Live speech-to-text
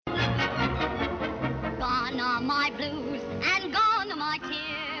are my blues and gone are my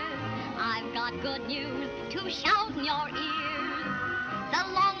tears. I've got good news to shout in your ears. The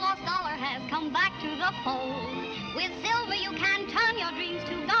long-lost dollar has come back to the fold. With silver you can turn your dreams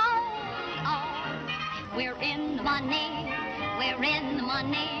to gold. Oh, we're in the money. We're in the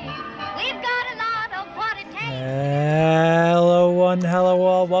money. We've got a lot of what it takes. Hello one, hello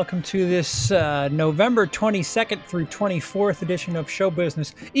all. Welcome to this November 22nd through 24th edition of Show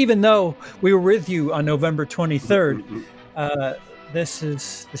Business. Even though we were with you on November 23rd, this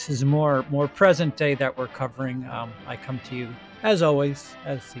is more present day that we're covering. I come to you as always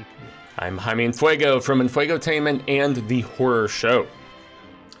as CP. I'm Jaime Enfuego from Enfuegotainment and The Horror Show.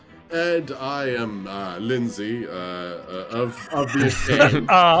 And I am Lindsay of the Estate.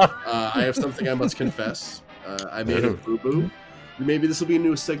 I have something I must confess. I made a boo-boo. Maybe this will be a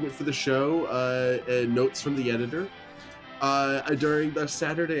new segment for the show. Notes from the editor. During the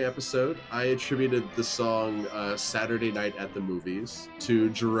Saturday episode, I attributed the song Saturday Night at the Movies to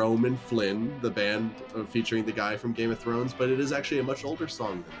Jerome and Flynn, the band featuring the guy from Game of Thrones, but it is actually a much older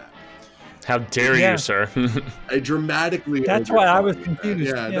song than that. How dare you, sir? I dramatically. That's why I was confused.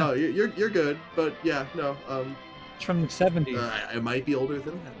 Yeah, no, you're good, but yeah, no. It's from the 70s. I might be older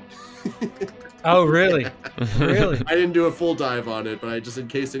than that. Oh, really? Really? I didn't do a full dive on it, but I just, in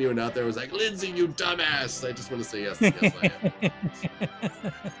case anyone out there was like, Lindsay, you dumbass, I just want to say yes. Yes,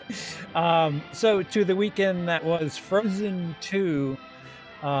 I am. So to the weekend that was, Frozen 2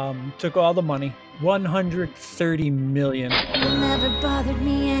 took all the money, $130 million. It never bothered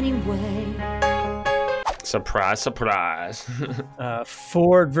me anyway. Surprise, surprise.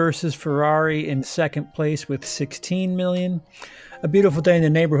 Ford versus Ferrari in second place with $16 million. A Beautiful Day in the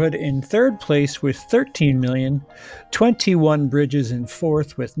Neighborhood in third place with $13 million. 21 Bridges in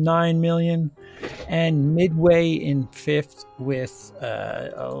fourth with $9 million. And Midway in fifth with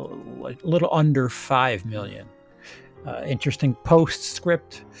a little under $5 million. Interesting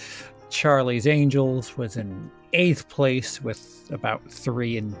postscript. Charlie's Angels was in eighth place with about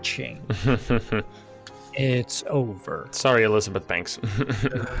 3 and change. It's over. Sorry, Elizabeth Banks.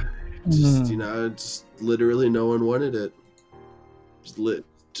 Just literally no one wanted it.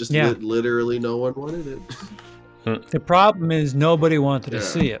 Literally no one wanted it. The problem is nobody wanted to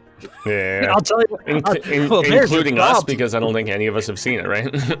see it. Yeah, I'll tell you, including us, because I don't think any of us have seen it, right?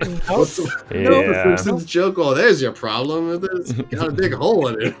 No, the Simpsons joke. Oh, there's your problem with this. Got a big hole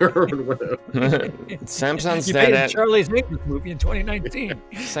in it, or whatever. Samson's you did made it. Charlie's Angels movie in 2019.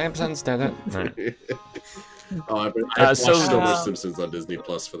 Samson's did it. Right. I watched so much Simpsons on Disney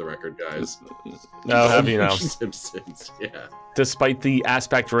Plus, for the record, guys. No, have you now? Simpsons, yeah. Despite the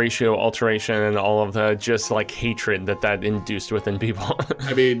aspect ratio alteration and all of the just like hatred that induced within people.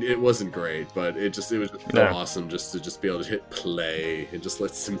 I mean, it wasn't great, but it was just so awesome just to be able to hit play and just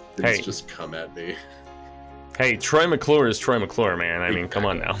let Simpsons just come at me. Hey, Troy McClure is Troy McClure, man. I mean, come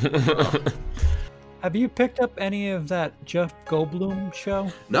on now. Have you picked up any of that Jeff Goldblum show?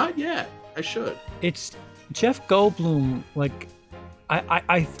 Not yet. I should. It's Jeff Goldblum, like,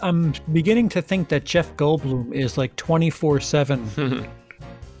 I'm beginning to think that Jeff Goldblum is like 24/7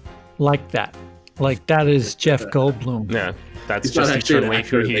 like that. Like, that is Jeff Goldblum. Yeah, that's just eternally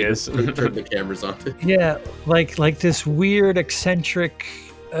who he is. Turn the cameras on. Yeah, like this weird, eccentric,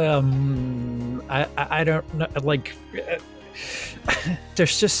 I don't know, like,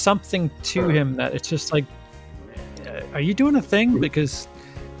 there's just something to him that it's just like, are you doing a thing? Because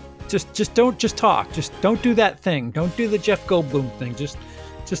just don't talk. Just don't do that thing. Don't do the Jeff Goldblum thing. Just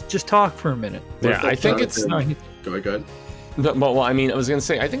talk for a minute. Yeah, I think it's. Go ahead. Well, I mean, I was gonna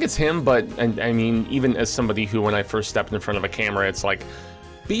say, I think it's him, but I mean, even as somebody who, when I first stepped in front of a camera, it's like,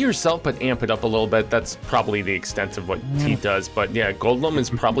 be yourself, but amp it up a little bit. That's probably the extent of what he does. But yeah, Goldblum is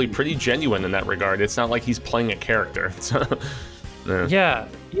probably pretty genuine in that regard. It's not like he's playing a character. So,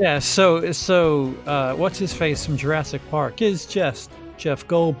 yeah. So, what's his face from Jurassic Park is just Jeff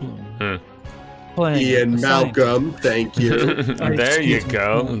Goldblum. Playing Ian Malcolm, thank you. There you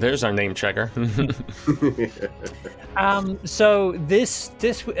go. There's our name checker. So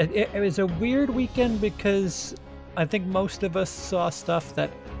it was a weird weekend because I think most of us saw stuff that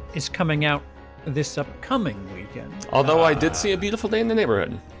is coming out this upcoming weekend. Although I did see A Beautiful Day in the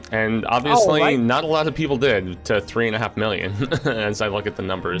Neighborhood. And obviously, not a lot of people did, to 3.5 million, as I look at the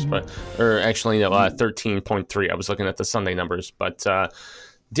numbers. Or actually, 13.3. I was looking at the Sunday numbers. But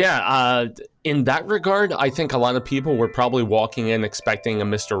in that regard, I think a lot of people were probably walking in expecting a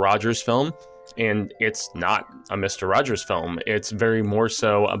Mr. Rogers film. And it's not a Mr. Rogers film. It's very more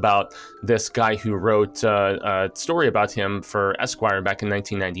so about this guy who wrote a story about him for Esquire back in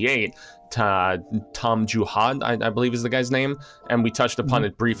 1998. Tom Juhad, I believe is the guy's name, and we touched upon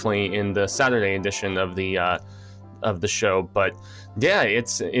it briefly in the Saturday edition of the show. But yeah,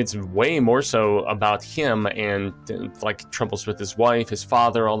 it's way more so about him and like troubles with his wife, his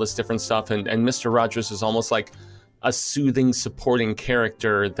father, all this different stuff, and Mr. Rogers is almost like a soothing, supporting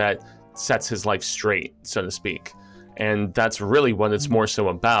character that sets his life straight, so to speak. And that's really what it's more so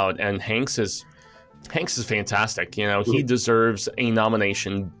about. And Hanks is fantastic. You know, he deserves a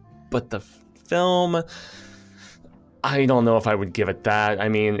nomination, but the film, I don't know if I would give it that. I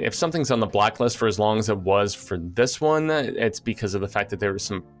mean, if something's on the blacklist for as long as it was for this one, it's because of the fact that there were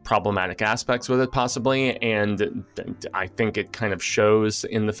some problematic aspects with it, possibly. And I think it kind of shows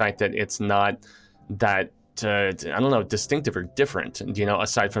in the fact that it's not that, I don't know, distinctive or different, you know,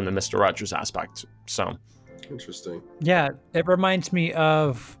 aside from the Mr. Rogers aspect. So interesting. Yeah, it reminds me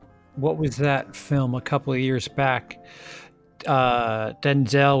of, what was that film a couple of years back?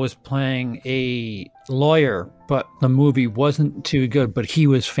 Denzel was playing a lawyer, but the movie wasn't too good, but he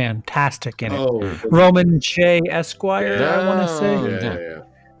was fantastic in it. Roman Che Esquire, I want to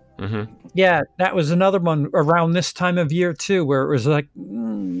say. Yeah, that was another one around this time of year too, where it was like,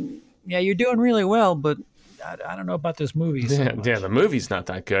 yeah, you're doing really well, but I don't know about this movie. Yeah, the movie's not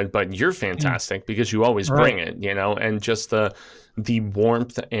that good, but you're fantastic because you always bring it, you know, and just the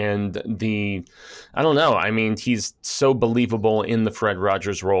warmth and the, I don't know. I mean, he's so believable in the Fred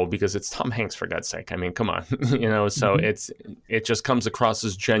Rogers role because it's Tom Hanks, for God's sake. I mean, come on, you know, so it just comes across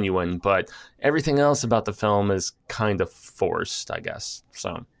as genuine, but everything else about the film is kind of forced, I guess.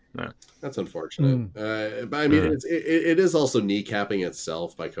 So, yeah. That's unfortunate. But I mean, it is also kneecapping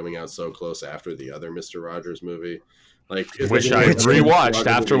itself by coming out so close after the other Mr. Rogers movie. Like, which I rewatched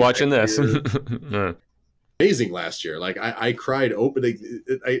after watching this. Amazing last year. Like I cried opening.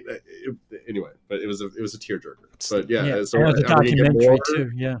 Anyway, but it was a tearjerker. But yeah, so it was a documentary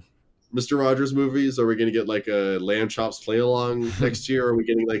too. Yeah. Mr. Rogers movies? Are we going to get like a Lamb Chops play along next year? Are we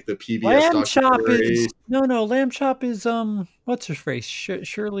getting like the PBS Lamb Chop documentary? is no. Lamb Chop is what's her face?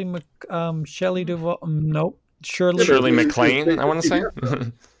 Shirley Shelley Duvall. Nope. Shirley MacLaine. I want to say.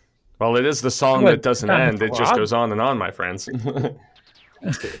 Well, it is the song that doesn't end. It just goes on and on, my friends.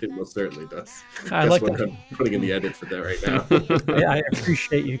 It most certainly does. I like that. I'm putting in the edit for that right now. I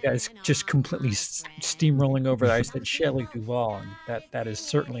appreciate you guys just completely steamrolling over that. I said Shelley Duvall, and that is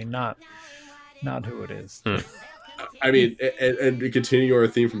certainly not who it is. I mean, and to continue our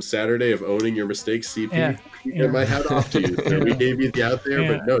theme from Saturday of owning your mistakes, CP, get my hat off to you. So we gave you the out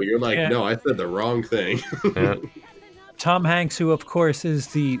there, but no, you're like, no, I said the wrong thing. Tom Hanks, who of course is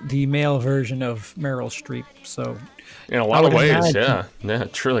the male version of Meryl Streep, so in a lot of ways, yeah,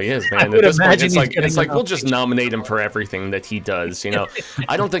 it truly is, man. At this point, it's like we'll just nominate him for everything that he does. You know,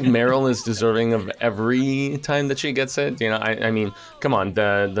 I don't think Meryl is deserving of every time that she gets it. You know, I mean, come on,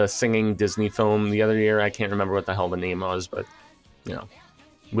 the singing Disney film the other year, I can't remember what the hell the name was, but you know.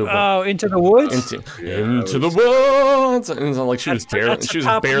 Into the Woods. Into the Woods. And so, like she was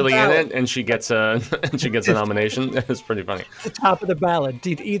barely in it, and she gets a nomination. It's pretty funny. The top of the ballot.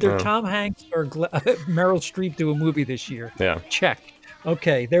 Did either Tom Hanks or Meryl Streep do a movie this year? Yeah. Check.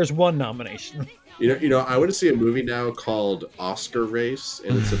 Okay, there's one nomination. You know, I want to see a movie now called Oscar Race,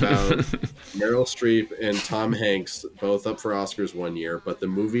 and it's about Meryl Streep and Tom Hanks, both up for Oscars one year. But the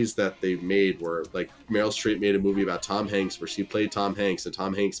movies that they made were like Meryl Streep made a movie about Tom Hanks where she played Tom Hanks, and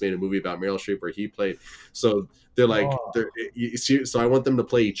Tom Hanks made a movie about Meryl Streep where he played. So they're like, so I want them to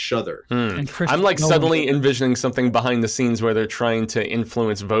play each other. I'm like suddenly envisioning something behind the scenes where they're trying to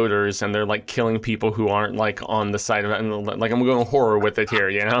influence voters and they're like killing people who aren't like on the side of it. And like I'm going horror with it here,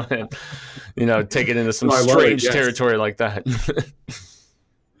 you know, and you know, take it into some strange territory like that.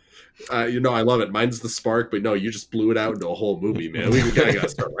 You know, I love it. Mine's The Spark, but no, you just blew it out into a whole movie, man. We gotta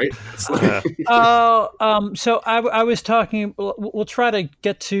start, right? So I was talking. We'll try to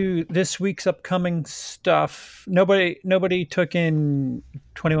get to this week's upcoming stuff. Nobody took in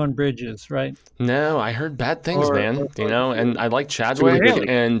 21 Bridges, right? No, I heard bad things, man. You know, and I like Chadwick,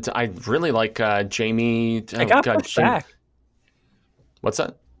 and I really like Jamie. It got pushed back. What's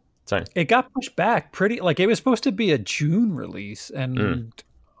that? Sorry. It got pushed back pretty. Like it was supposed to be a June release, and.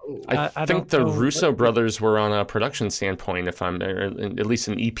 I think the Russo brothers were on a production standpoint, if I'm at least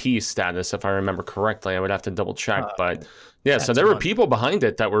an EP status, if I remember correctly. I would have to double check, but yeah. So there were people behind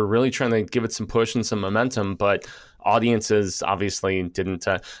it that were really trying to give it some push and some momentum, but audiences obviously didn't.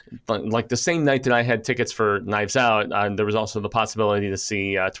 Like the same night that I had tickets for Knives Out, there was also the possibility to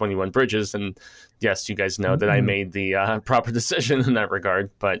see 21 Bridges, and yes, you guys know that I made the proper decision in that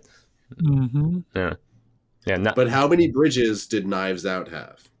regard, but yeah. But how many bridges did Knives Out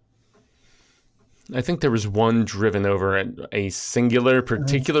have? I think there was one driven over at a singular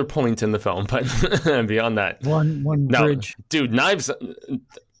particular point in the film, but beyond that, one bridge. Dude,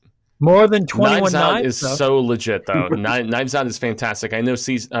 More than 21 Knives Out knives, is though. so legit, though. Knives Out is fantastic. I know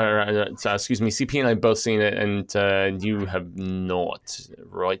CP and I both seen it, and you have not,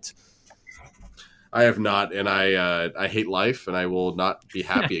 right? I have not, and I hate life, and I will not be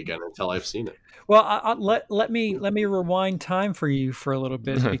happy again until I've seen it. Well, let me rewind time for you for a little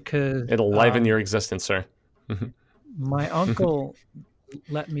bit, because It'll liven your existence, sir. my uncle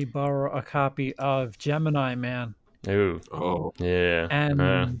let me borrow a copy of Gemini Man. Ooh. Oh, Yeah. And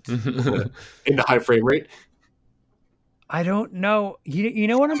in the high frame rate. I don't know. You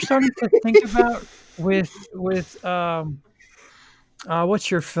know what I'm starting to think about with what's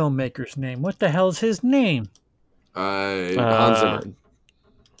your filmmaker's name? What the hell's his name? Hans Zimmer.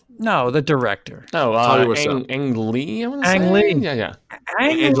 No, the director. Oh, Tommy Wiseau. Ang Lee, I want to say? Ang Lee. Yeah.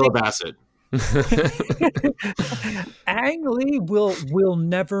 Angela Bassett. Ang Lee will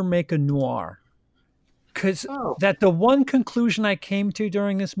never make a noir. Because Oh. that the one conclusion I came to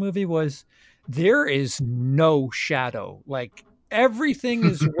during this movie was there is no shadow. Like, everything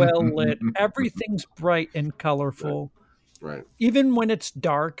is well lit, everything's bright and colorful. Right. Even when it's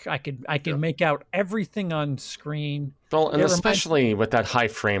dark, I can make out everything on screen. Well, and It reminds- especially with that high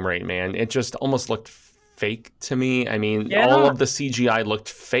frame rate, man, it just almost looked fake to me. I mean, Yeah. all of the CGI looked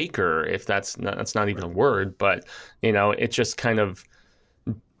faker, if that's not even a word, but it just kind of,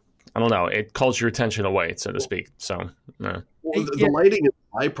 I don't know, it calls your attention away, so to speak. So, yeah. Well, the lighting is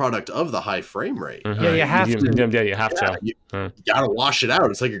a byproduct of the high frame rate. Mhm. Yeah, you have to. Yeah, you have to. You gotta wash it out.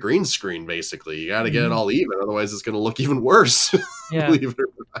 It's like a green screen, basically. You gotta get it all even, otherwise it's gonna look even worse. Yeah. Believe it or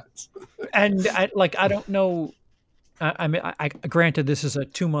not. And I don't know. I mean, I granted this is a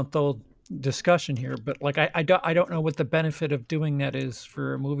 2-month-old discussion here, but like I don't know what the benefit of doing that is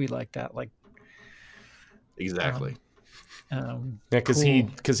for a movie like that. Like, Exactly. Yeah, because cool.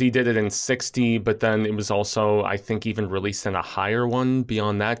 he did it in 60, but then it was also, I think, even released in a higher one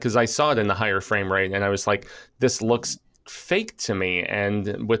beyond that. Because I saw it in the higher frame rate, and I was like, this looks fake to me.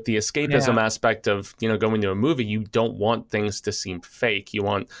 And with the escapism aspect of going to a movie, you don't want things to seem fake. You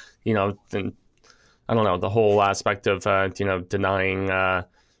want I don't know, the whole aspect of denying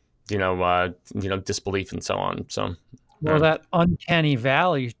disbelief and so on. So Well, that uncanny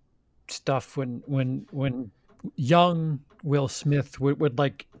valley stuff when young Will Smith would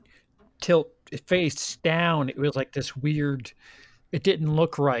like tilt face down, it was like this weird. It didn't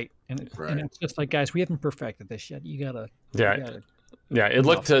look right, and it's just like, guys, we haven't perfected this yet. You gotta. Yeah, it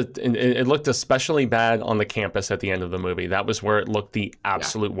looked especially bad on the campus at the end of the movie. That was where it looked the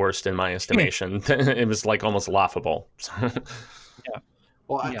absolute worst in my estimation. It was like almost laughable.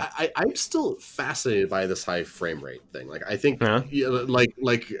 Well, I'm still fascinated by this high frame rate thing. Like, I think,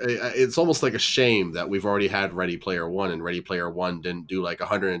 it's almost like a shame that we've already had Ready Player One, and Ready Player One didn't do like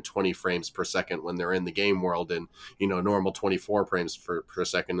 120 frames per second when they're in the game world, and normal 24 frames per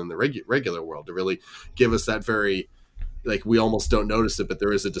second in the regular world, to really give us that very, like, we almost don't notice it, but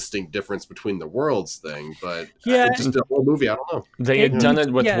there is a distinct difference between the worlds thing. But just the whole movie, I don't know. They had done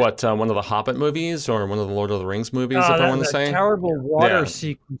it with one of the Hobbit movies or one of the Lord of the Rings movies, if I want to say. Terrible water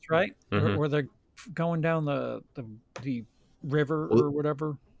sequence, right? Mm-hmm. Where they're going down the river or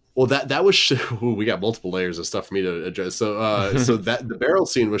whatever. Well, that was we got multiple layers of stuff for me to address. So that the barrel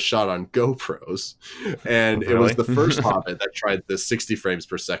scene was shot on GoPros, and it was the first Hobbit that tried the 60 frames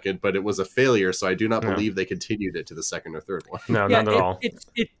per second, but it was a failure. So I do not believe they continued it to the second or third one. No, not at all.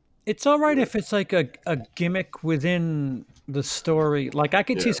 It's all right if it's like a gimmick within the story. Like, I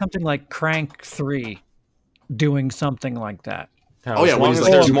could see something like Crank 3 doing something like that. As long as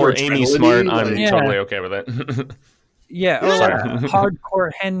there's more Amy Smart, I'm totally okay with it. Yeah, or like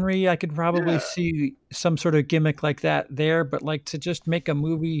Hardcore Henry, I could probably see some sort of gimmick like that there. But like, to just make a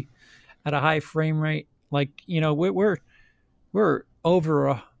movie at a high frame rate, like, we're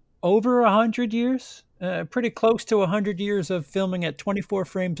over 100 years, pretty close to 100 years of filming at 24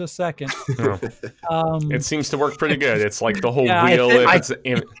 frames a second. It seems to work pretty good. It's like the whole wheel.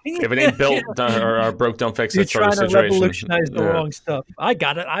 If it ain't built or broke, don't fix it. You're trying to revolutionize the wrong stuff. I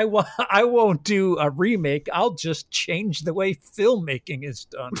got it. I won't do a remake. I'll just change the way filmmaking is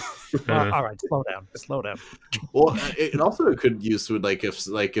done. All right, slow down. Well, it also could use with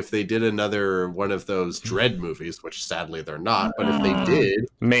if they did another one of those Dread movies, which sadly they're not, but if they did,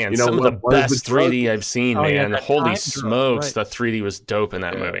 man, some of the best 3D I've seen, man. Yeah, Holy smokes, the 3D was dope in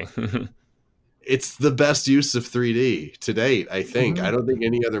that movie. it's the best use of 3D to date, I think. I don't think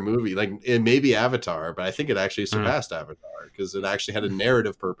any other movie, like it may be Avatar, but I think it actually surpassed Avatar because it actually had a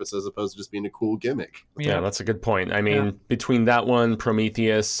narrative purpose as opposed to just being a cool gimmick. Yeah, that's a good point. I mean, between that one,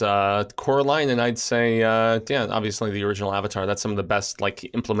 Prometheus, Coraline, and I'd say, obviously the original Avatar, that's some of the best like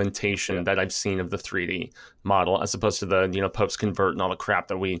implementation that I've seen of the 3D model, as opposed to the, post-convert and all the crap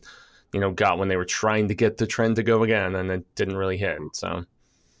that we, got when they were trying to get the trend to go again, and it didn't really hit, so...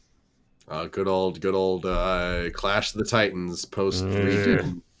 Good old Clash of the Titans post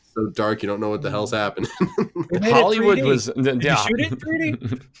 3D. So dark, you don't know what the hell's happening. Hollywood was... Did you shoot it in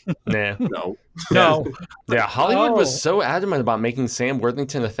 3D? Nah. No. Yeah, Hollywood was so adamant about making Sam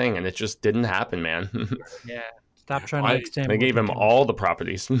Worthington a thing, and it just didn't happen, man. Yeah. Stop trying to make Sam They gave him all the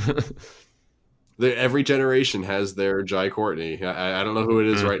properties. Every generation has their Jai Courtney. I don't know who it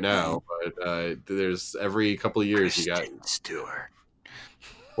is right now, but there's every couple of years you got... Stewart.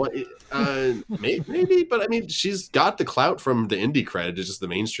 Well, maybe, but I mean, she's got the clout from the indie cred. It's just the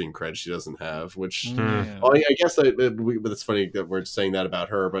mainstream cred she doesn't have. Which, well, I guess but it's funny that we're saying that about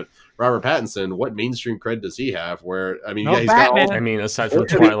her. But Robert Pattinson, what mainstream cred does he have? Where I mean, he's Batman. got. I mean, aside from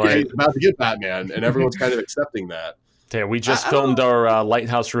Twilight, he's about to get Batman, and everyone's kind of accepting that. Yeah, we just filmed our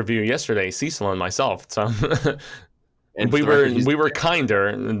Lighthouse review yesterday, Cecil and myself. So. And we were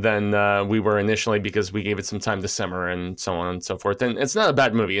kinder than we were initially because we gave it some time to simmer and so on and so forth. And it's not a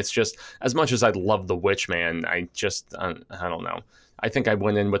bad movie. It's just, as much as I love The Witch, man, I don't know. I think I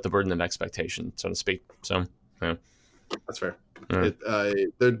went in with the burden of expectation, so to speak. So, yeah. That's fair. Yeah.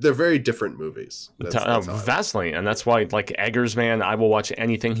 They're very different movies. That's vastly, and that's why, like Eggers, man, I will watch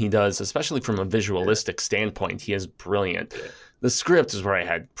anything he does, especially from a visualistic standpoint. He is brilliant. Yeah. The script is where I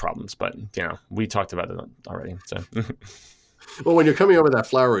had problems, but we talked about it already. So, well, when you're coming over that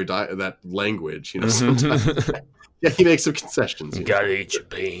flowery that language, sometimes he makes some concessions. You gotta eat your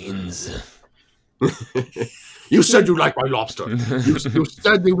beans. You said you like my lobster. You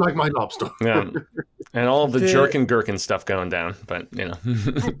said you like my lobster. Yeah, and all of the jerk and gherkin stuff going down, but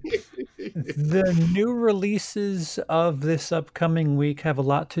The new releases of this upcoming week have a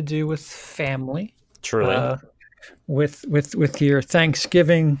lot to do with family. Truly. With your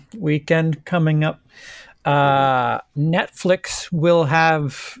Thanksgiving weekend coming up, Netflix will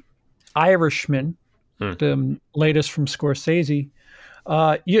have Irishman, the latest from Scorsese.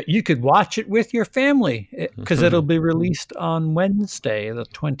 You could watch it with your family because it'll be released on Wednesday, the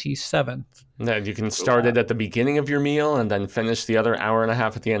 27th. Yeah, you can start it at the beginning of your meal and then finish the other hour and a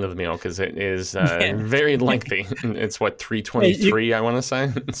half at the end of the meal because it is very lengthy. It's 3:23, I want to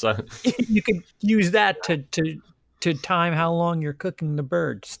say. So you could use that to time how long you're cooking the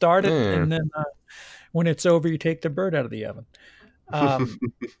bird. Start it, and then when it's over, you take the bird out of the oven.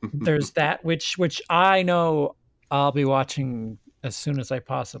 There's that, which I know I'll be watching as soon as I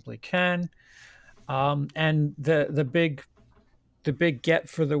possibly can. And the big get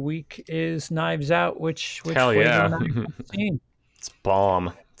for the week is Knives Out, which hell yeah, it's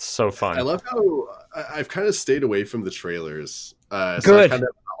bomb. It's so fun. I love how I've kind of stayed away from the trailers. Good.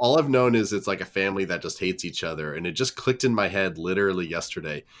 All I've known is it's like a family that just hates each other, and it just clicked in my head literally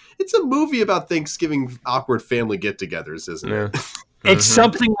yesterday. It's a movie about Thanksgiving awkward family get-togethers, isn't it? It's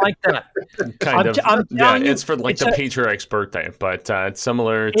something like that. Kind of. It's for like the patriarch's birthday, but it's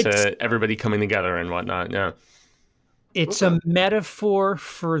similar to everybody coming together and whatnot. Yeah. It's a metaphor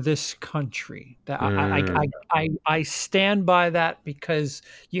for this country. I stand by that because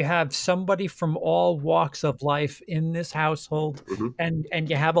you have somebody from all walks of life in this household, and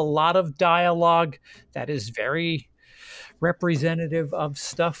you have a lot of dialogue that is very representative of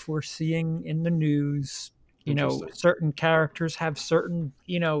stuff we're seeing in the news. Certain characters have certain,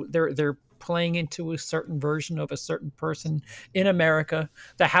 they're playing into a certain version of a certain person in America.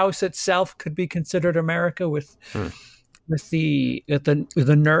 The house itself could be considered America with the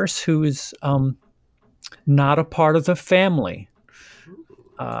nurse who is not a part of the family.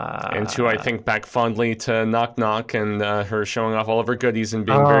 And to, I think, back fondly to Knock Knock and her showing off all of her goodies and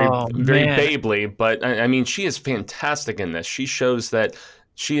being very babely. But, I mean, she is fantastic in this. She shows that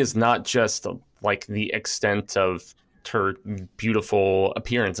she is not just, like, the extent of her beautiful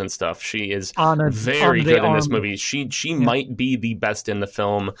appearance and stuff. She is very good in this movie. She might be the best in the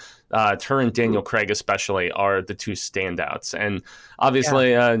film. Her and Daniel Craig especially are the two standouts. And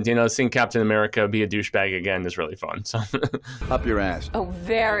obviously, seeing Captain America be a douchebag again is really fun. So up your ass. Oh,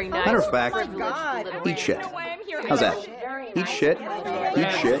 very nice. Matter of fact, eat shit. How's that? Eat shit.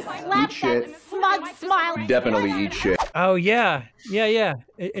 Eat shit. Eat shit. Smug smile. Definitely eat shit. Oh yeah.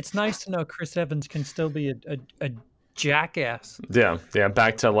 It's nice to know Chris Evans can still be a Jackass. Yeah,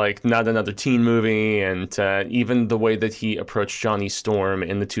 back to like not another teen movie, and even the way that he approached Johnny Storm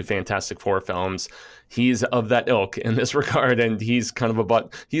in the 2 Fantastic Four films, he's of that ilk in this regard, and he's kind of a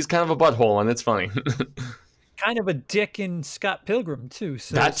butthole, and it's funny. Kind of a dick in Scott Pilgrim too.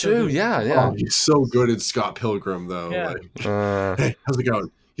 So, that too, yeah. Oh, he's so good at Scott Pilgrim, though. Yeah. Like, hey, how's it going?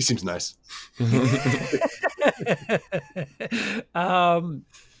 He seems nice.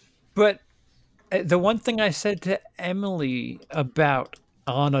 But the one thing I said to Emily about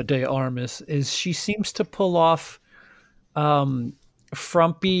Ana de Armas is she seems to pull off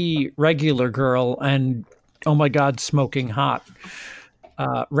frumpy regular girl and oh my god, smoking hot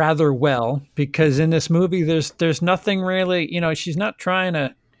rather well, because in this movie there's nothing really, she's not trying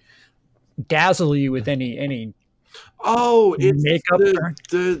to dazzle you with any it's makeup.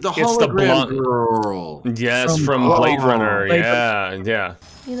 The hologram girl. Yes, from Blade Runner. Yeah.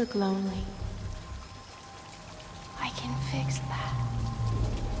 You look lonely. I can fix that.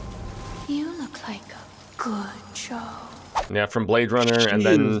 You look like a good show. Yeah, from Blade Runner, and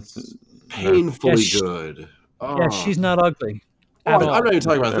then painfully good. Oh. Yeah, she's not ugly. I'm not even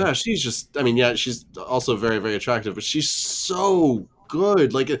talking about that. She's just, she's also very, very attractive, but she's so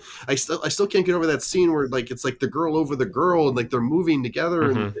good. Like, I still can't get over that scene where like it's like the girl over the girl, and like they're moving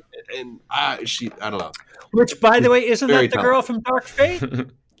together, and I don't know. Which, by the way, isn't that the girl from Dark Fate?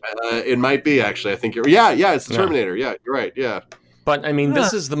 It might be, actually. I think it's the Terminator. Yeah, you're right. Yeah. But I mean,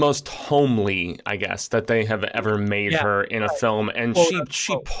 this is the most homely, I guess, that they have ever made her in a film, and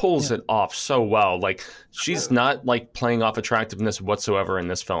she pulls it off so well. Like, she's not like playing off attractiveness whatsoever in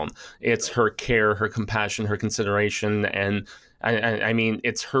this film. It's her care, her compassion, her consideration, and I mean,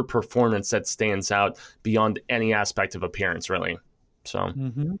 it's her performance that stands out beyond any aspect of appearance, really. So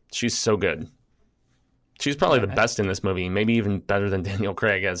she's so good. She's probably the best in this movie, maybe even better than Daniel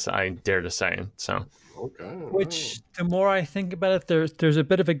Craig, as I dare to say. So, okay. Which, the more I think about it, there's a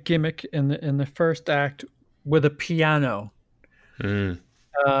bit of a gimmick in the first act with a piano.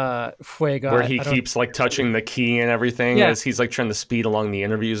 Fuego, where he keeps like touching the key and everything as he's like trying to speed along the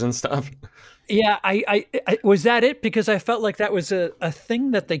interviews and stuff. Yeah, I was that it, because I felt like that was a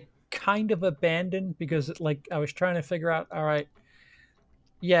thing that they kind of abandoned, because like I was trying to figure out, all right.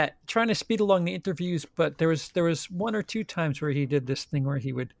 Yeah, trying to speed along the interviews, but there was 1 or 2 times where he did this thing where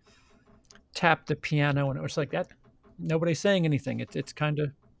he would tap the piano, and it was like that. Nobody's saying anything. It's kind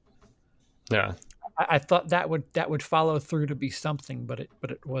of. Yeah. I thought that would follow through to be something, but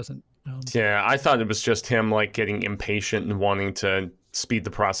it wasn't. Yeah, I thought it was just him like getting impatient and wanting to speed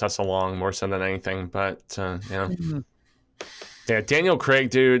the process along more so than anything. But yeah, Daniel Craig,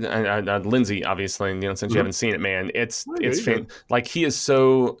 dude, and Lindsay, obviously, since you haven't seen it, man, it's like he is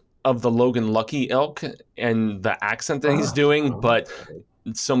so of the Logan Lucky ilk and the accent that he's doing, but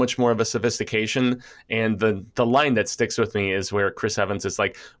so much more of a sophistication. And the line that sticks with me is where Chris Evans is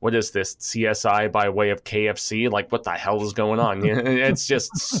like, "What is this, CSI by way of KFC? Like, what the hell is going on?" It's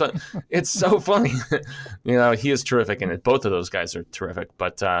just it's so funny. He is terrific in it. Both of those guys are terrific,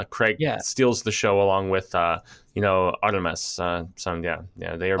 but Craig steals the show along with Artemis.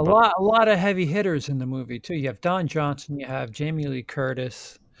 They are a lot of heavy hitters in the movie too. You have Don Johnson, you have Jamie Lee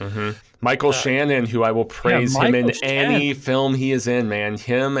Curtis. Michael Shannon, who I will praise him in any film he is in, man.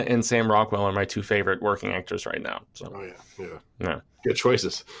 Him and Sam Rockwell are my 2 favorite working actors right now. So. Yeah. Good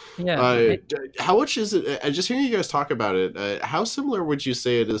choices. Yeah. How much is it? Just hearing you guys talk about it, how similar would you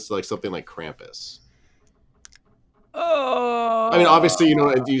say it is to like something like Krampus? I mean, obviously,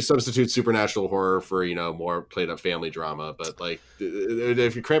 you substitute supernatural horror for, more played up family drama, but like,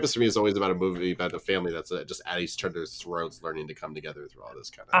 if Krampus to me is always about a movie about a family that's just at each other's throats, learning to come together through all this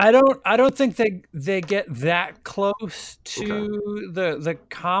kind of. I don't think they get that close to the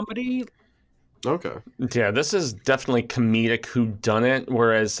comedy. Okay. Yeah, this is definitely comedic whodunit,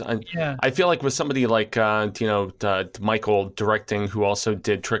 whereas I feel like with somebody like Michael directing, who also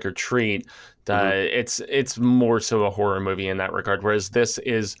did Trick or Treat, it's more so a horror movie in that regard, whereas this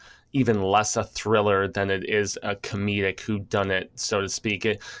is even less a thriller than it is a comedic whodunit, so to speak.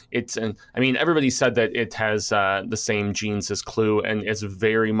 Everybody said that it has the same genes as Clue, and it's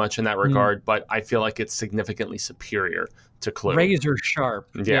very much in that regard, but I feel like it's significantly superior to Clue. Razor sharp.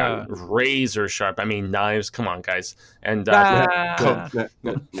 Yeah, razor sharp. I mean, knives. Come on, guys. And and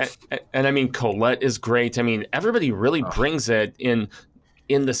I mean, Colette is great. I mean, everybody really brings it in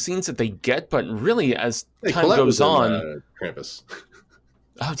the scenes that they get, but really as time goes on. Krampus.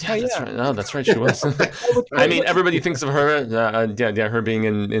 Oh yeah, that's right. Oh, that's right. She was. I mean, everybody thinks of her, her being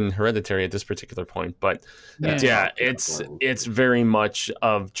in Hereditary at this particular point. But it's very much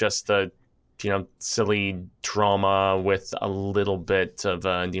of just the silly drama with a little bit of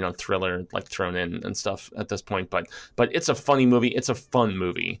thriller like thrown in and stuff at this point. But it's a funny movie. It's a fun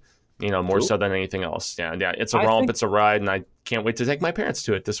movie. More so than anything else. Yeah. It's a romp. It's a ride, and I can't wait to take my parents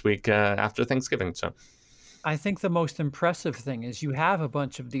to it this week after Thanksgiving. So. I think the most impressive thing is you have a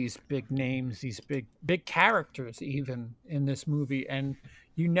bunch of these big names, these big characters even in this movie, and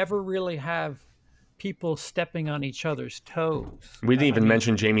you never really have people stepping on each other's toes. We didn't even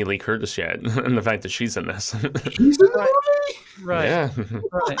mention Jamie Lee Curtis yet, and the fact that she's in this. She's in the movie? Right. Yeah.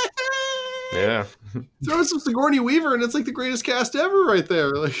 Right. Yeah. Throw some Sigourney Weaver, and it's like the greatest cast ever right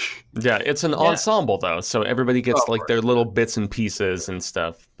there. Like, yeah, it's an ensemble though, so everybody gets their little bits and pieces and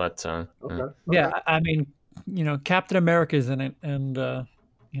stuff. But yeah, I mean, Captain America's in it, and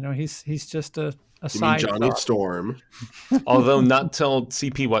he's just a side. You mean Johnny Storm? Although not till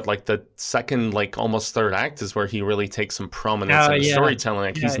CP the second, almost third act is where he really takes some prominence in the storytelling.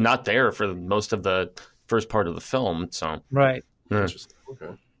 Like he's not there for most of the first part of the film. So right. Yeah.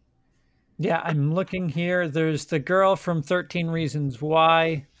 Okay. Yeah, I'm looking here. There's the girl from 13 Reasons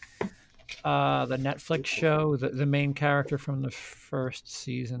Why, the Netflix show, the main character from the first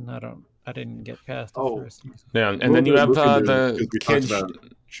season. I didn't get past the first season. Yeah, and then you have the kid.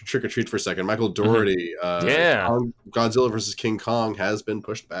 Trick or Treat for a second. Michael Dougherty. Godzilla versus King Kong has been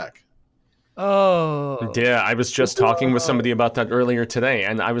pushed back. Oh. Yeah, I was just talking with somebody about that earlier today,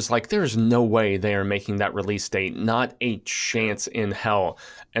 and I was like, there's no way they are making that release date. Not a chance in hell.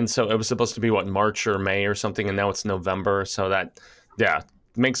 And so it was supposed to be, March or May or something, and now it's November. So that,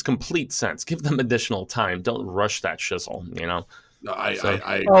 makes complete sense. Give them additional time. Don't rush that shizzle, No,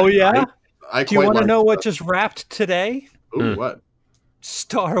 Do you want to know what just wrapped today? Ooh, what?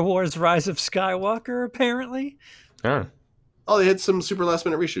 Star Wars Rise of Skywalker, apparently. Yeah. Oh, they had some super last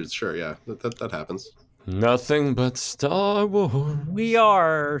minute reshoots. Sure, yeah, that happens. Nothing but Star Wars. We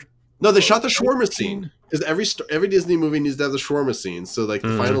are. No, they shot the shawarma scene because every Disney movie needs to have the shawarma scene. So the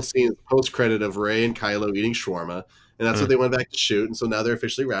final scene is post credit of Rey and Kylo eating shawarma, and that's what they went back to shoot. And so now they're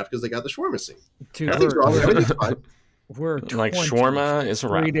officially wrapped because they got the shawarma scene. Nothing's wrong. Everything's fine. We're shawarma is a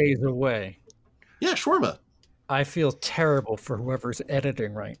wrap. 3 days away. Yeah, shawarma. I feel terrible for whoever's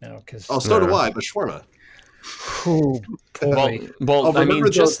editing right now because. Oh, so do I. But shawarma. Oh, well, I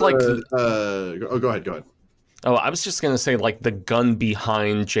mean, just go ahead. Oh, I was just going to say, the gun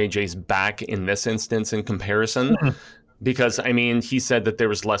behind JJ's back in this instance in comparison, because, I mean, he said that there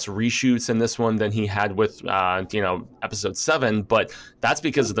was less reshoots in this one than he had with, episode 7, but that's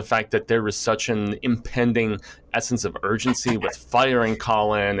because of the fact that there was such an impending essence of urgency with firing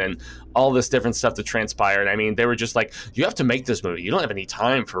Colin and all this different stuff that transpired. I mean, they were just like, you have to make this movie. You don't have any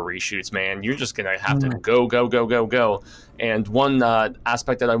time for reshoots, man. You're just going to have to go. And one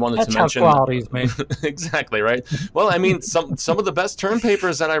aspect that I wanted to mention. That's how quality's made. Exactly, right? Well, I mean, some of the best term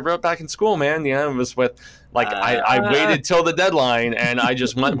papers that I wrote back in school, man, it was with, I waited till the deadline and I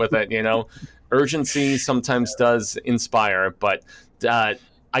just went with it, Urgency sometimes does inspire, but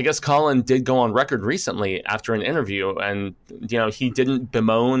I guess Colin did go on record recently after an interview, and he didn't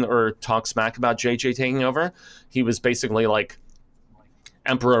bemoan or talk smack about JJ taking over. He was basically like,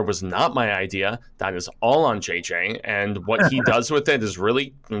 Emperor was not my idea. That is all on JJ, and what he does with it is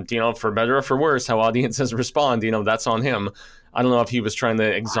really, for better or for worse, how audiences respond. That's on him. I don't know if he was trying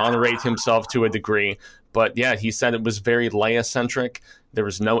to exonerate himself to a degree, but yeah, he said it was very Leia-centric. There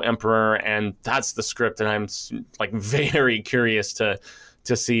was no Emperor, and that's the script that I'm very curious to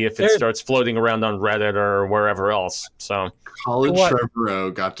see if it starts floating around on Reddit or wherever else. So Colin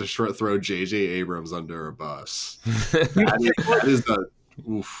Trevorrow got to throw J.J. Abrams under a bus. that is the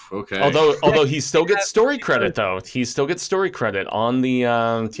oof. Okay. Although he still gets story credit though. He still gets story credit on the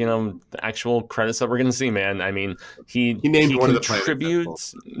the actual credits that we're gonna see. Man, I mean, he named one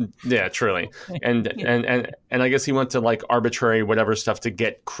contributes. Of the yeah, truly. And I guess he went to arbitrary whatever stuff to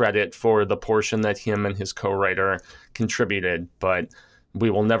get credit for the portion that him and his co-writer contributed, but we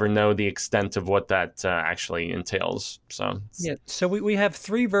will never know the extent of what that actually entails. So yeah, so we have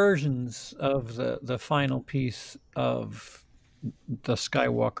 3 versions of the final piece of the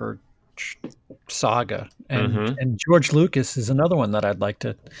Skywalker saga, and George Lucas is another one that I'd like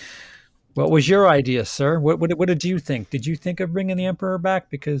to. What was your idea, sir? What did you think? Did you think of bringing the Emperor back?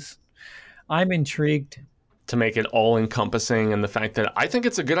 Because I'm intrigued. To make it all encompassing, and the fact that I think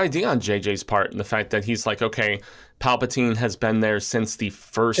it's a good idea on JJ's part, and the fact that he's like, okay, Palpatine has been there since the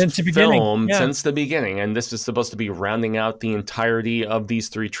first film, since the beginning, and this is supposed to be rounding out the entirety of these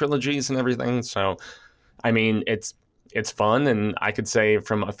 3 trilogies and everything. So, I mean, it's fun, and I could say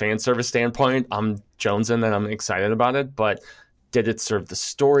from a fan service standpoint, I'm jonesing and I'm excited about it. But did it serve the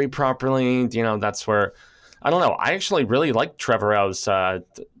story properly? That's where I don't know. I actually really like Trevorrow's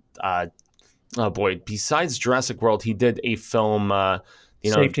oh boy, besides Jurassic World, he did a film.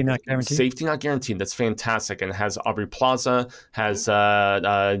 Safety Not Guaranteed. Safety Not Guaranteed. That's fantastic, and has Aubrey Plaza, has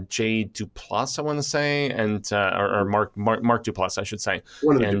Jay Duplass, I want to say, and or Mark Duplass, I should say.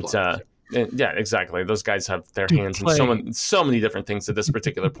 One of the and Duplass. yeah, exactly. Those guys have their hands in so many different things at this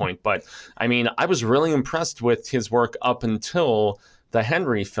particular point. But I mean, I was really impressed with his work up until the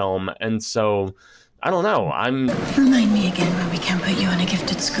Henry film, and so I don't know. Remind me again why we can't put you in a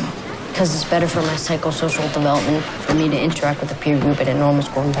gifted school. Because it's better for my psychosocial development for me to interact with the peer group at a normal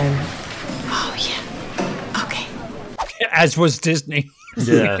school environment. Oh, yeah. Okay. As was Disney.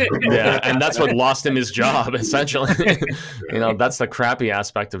 Yeah, and that's what lost him his job, essentially. That's the crappy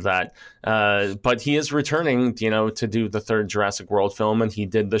aspect of that. But he is returning, to do the third Jurassic World film, and he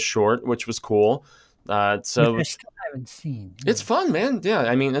did the short, which was cool. So I still haven't seen. It's fun, man. Yeah,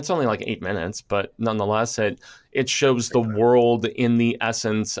 I mean, it's only like 8 minutes, but nonetheless, it shows the world in the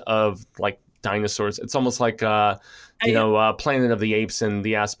essence of like dinosaurs. It's almost like Planet of the Apes, and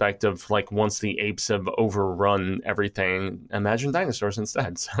the aspect of like once the apes have overrun everything, imagine dinosaurs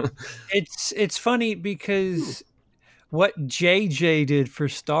instead. So it's funny because what JJ did for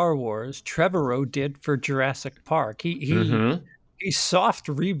Star Wars, Trevorrow did for Jurassic Park. He soft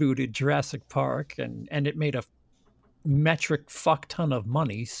rebooted Jurassic Park, and it made a metric fuck ton of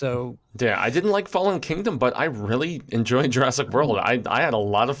money. So yeah, I didn't like Fallen Kingdom, but I really enjoyed Jurassic World. I had a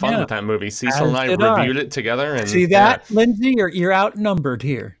lot of fun with that movie. Cecil and I reviewed it together. And see that, Lindsay, you're outnumbered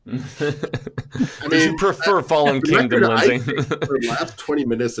here. I mean, you prefer Fallen Kingdom, Lindsay? The last 20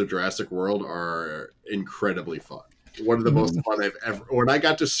 minutes of Jurassic World are incredibly fun. One of the most fun I've ever. When I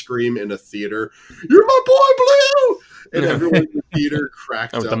got to scream in a theater, "You're my boy, Blue!" and everyone in the theater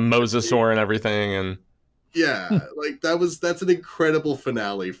cracked up. With the Mosasaur and everything, and yeah, like that's an incredible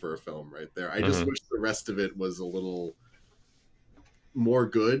finale for a film right there. I just wish the rest of it was a little more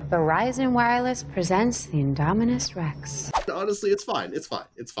good. Verizon Wireless presents the Indominus Rex. Honestly, it's fine. It's fine.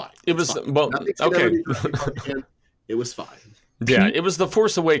 It was okay. It was fine. Yeah, it was the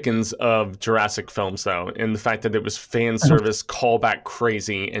Force Awakens of Jurassic films, though, in the fact that it was fan service, callback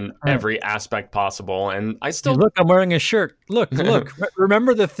crazy in every aspect possible. And I still look. I'm wearing a shirt. Look.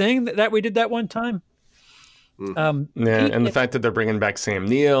 Remember the thing that we did that one time? And the fact that they're bringing back Sam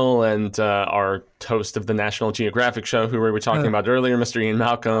Neill and our host of the National Geographic show, who we were talking about earlier, Mr. Ian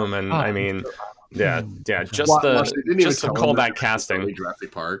Malcolm, and I mean. Yeah, just the callback casting. Jurassic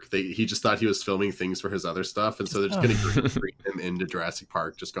Park. He just thought he was filming things for his other stuff, and so they're just going to bring him into Jurassic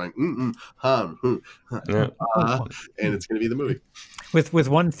Park, just going and it's going to be the movie with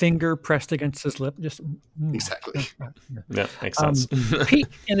one finger pressed against his lip. Just exactly. Yeah, makes sense. Pete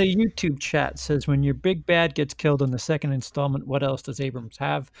in a YouTube chat says, "When your big bad gets killed in the second installment, what else does Abrams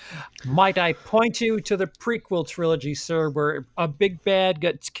have? Might I point you to the prequel trilogy, sir, where a big bad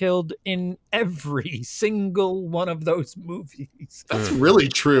gets killed in every single one of those movies." That's really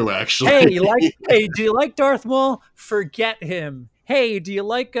true, actually. Hey, do you like Darth Maul? Forget him. Hey, do you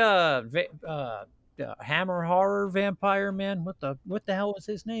like Hammer Horror Vampire Man? What the hell was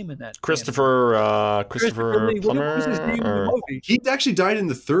his name in that? Christopher Lee. Plummer. What was his name in the movie? He actually died in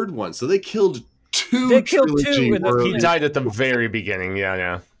the third one, so they killed two. He died at the very beginning.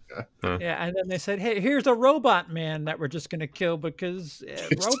 Yeah. Yeah, and then they said, "Hey, here's a robot man that we're just going to kill because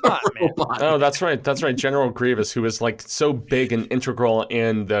robot man." Oh, that's right. General Grievous, who is like so big and integral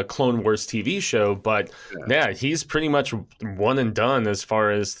in the Clone Wars TV show, but yeah he's pretty much one and done as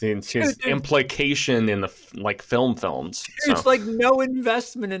far as his implication in the films. There's like no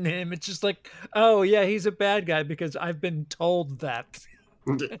investment in him. It's just like, oh yeah, he's a bad guy because I've been told that.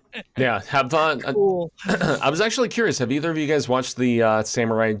 Yeah, cool. I was actually curious. Have either of you guys watched the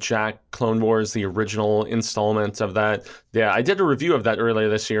Samurai Jack Clone Wars, the original installment of that? Yeah, I did a review of that earlier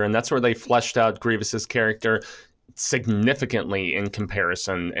this year, and that's where they fleshed out Grievous's character significantly in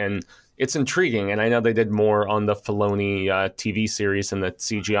comparison, and it's intriguing. And I know they did more on the Filoni TV series and the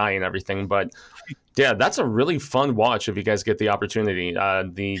CGI and everything, but yeah, that's a really fun watch if you guys get the opportunity.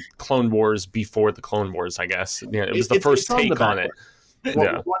 The Clone Wars before the Clone Wars, I guess. Yeah, it was the first take on it.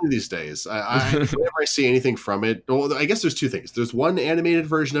 Well, one of these days, whenever I see anything from it, well, I guess there's two things. There's one animated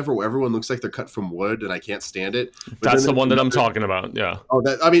version of it where everyone looks like they're cut from wood, and I can't stand it. That's the one that I'm talking about. Yeah. Oh,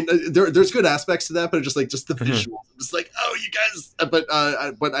 there's good aspects to that, but just the visuals, just like, oh, you guys. But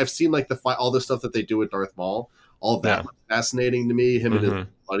I've seen all the stuff that they do with Darth Maul. All of that was fascinating to me. Him and his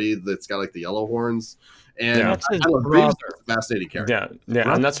buddy that's got the yellow horns. And I love Grievous, a fascinating character.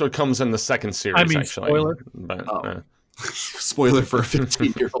 Yeah, and that's what comes in the second series. Actually, spoiler. But, Spoiler for a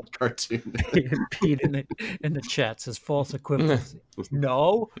 15-year-old cartoon. Pete in the chat says false equivalency.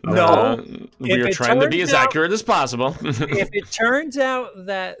 No. We are trying to be as accurate as possible. If it turns out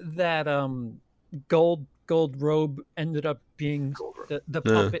that gold robe ended up being the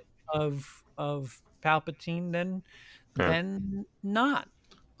puppet of Palpatine, then not.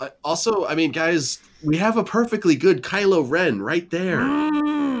 Also, I mean, guys, we have a perfectly good Kylo Ren right there.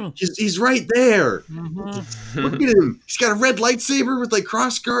 He's right there. Mm-hmm. Look at him. He's got a red lightsaber with like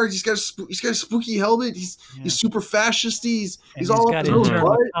cross guards. He's got a spooky helmet. He's super fascisty. He's all got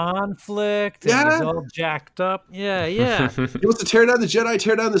internal conflict. Yeah, and he's all jacked up. Yeah. He wants to tear down the Jedi,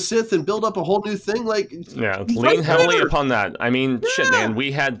 tear down the Sith, and build up a whole new thing. Like, lean heavily upon that. I mean, shit, man.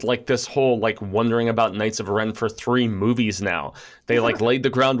 We had like this whole like wondering about Knights of Ren for 3 movies now. They like laid the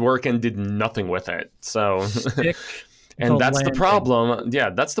groundwork and did nothing with it. So. And that's the problem.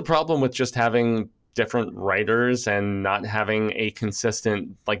 Yeah, that's the problem with just having different writers and not having a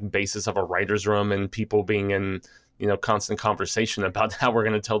consistent like basis of a writer's room and people being in, constant conversation about how we're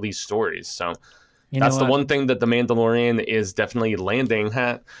going to tell these stories. So that's the one thing that The Mandalorian is definitely landing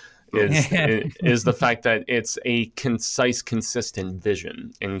at is the fact that it's a concise, consistent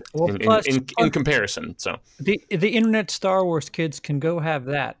vision in comparison. So the internet Star Wars kids can go have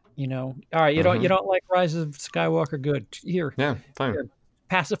that. All right, you don't like Rise of Skywalker? Good. Here, fine. Here,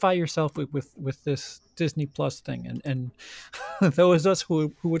 pacify yourself with this Disney Plus thing, and those of us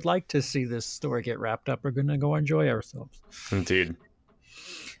who would like to see this story get wrapped up are going to go enjoy ourselves. Indeed.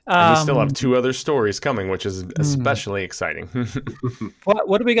 And we still have 2 other stories coming, which is especially exciting.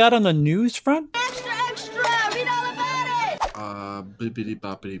 What do we got on the news front? Extra! Read all about it! Bippity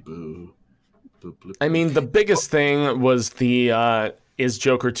boppity boo. I mean, the biggest thing was the is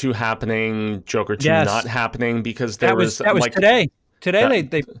Joker 2 happening? Joker 2 not happening? Because that was like today. Today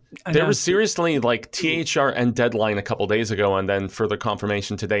there was seriously like THR and Deadline a couple days ago, and then further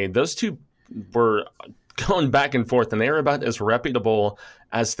confirmation today. Those 2 were going back and forth, and they were about as reputable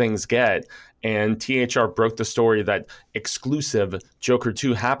as things get. And THR broke the story that exclusive Joker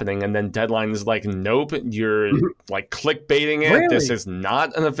 2 happening, and then Deadline is like, nope, you're like clickbaiting it. Really? This is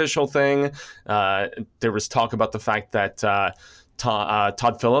not an official thing. There was talk about the fact that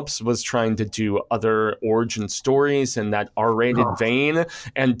Todd Phillips was trying to do other origin stories in that R-rated vein,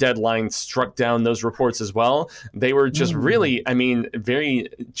 and Deadline struck down those reports as well. They were just really, I mean, very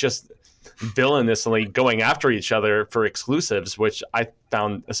just villainously going after each other for exclusives, which I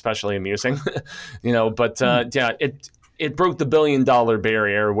found especially amusing. But it broke the $1 billion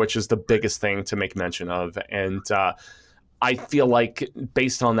barrier, which is the biggest thing to make mention of. And I feel like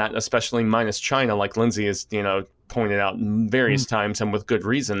based on that, especially minus China, like Lindsay has, pointed out various times and with good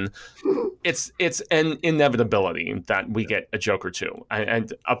reason, it's an inevitability that we get a Joker 2.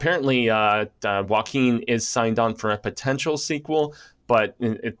 And apparently Joaquin is signed on for a potential sequel, but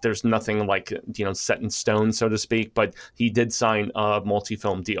there's nothing like, set in stone, so to speak. But he did sign a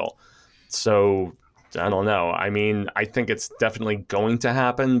multi-film deal. So I don't know. I mean, I think it's definitely going to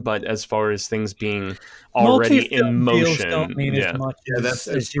happen, but as far as things being already in motion, don't mean as much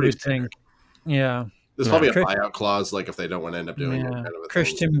as you would think. Yeah. There's probably a buyout clause, like if they don't want to end up doing it. Kind of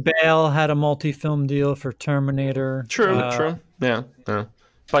Christian Bale had a multi-film deal for Terminator. True. Yeah.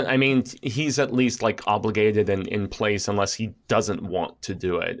 But I mean, he's at least like obligated and in place unless he doesn't want to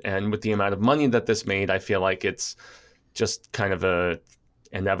do it. And with the amount of money that this made, I feel like it's just kind of a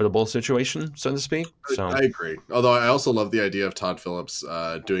inevitable situation, so to speak. So I agree. Although I also love the idea of Todd Phillips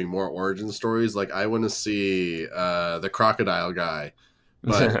doing more origin stories. Like I want to see the crocodile guy.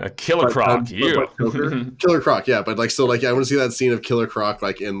 But Killer Croc, Killer Croc, yeah, but like so, like I want to see that scene of Killer Croc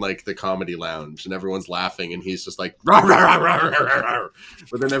like in like the comedy lounge, and everyone's laughing, and he's just like, rah, rah, rah, rah, rah, rah,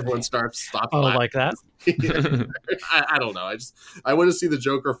 but then everyone stops laughing. Like that. I don't know. I want to see the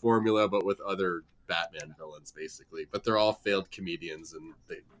Joker formula, but with other Batman villains, basically. But they're all failed comedians, and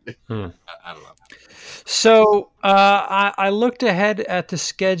they, I don't know. So I looked ahead at the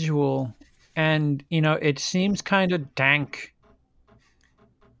schedule, and it seems kind of dank.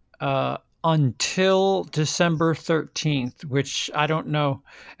 Until December 13th, which I don't know.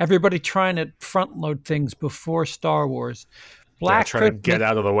 Everybody trying to front load things before Star Wars. Try to get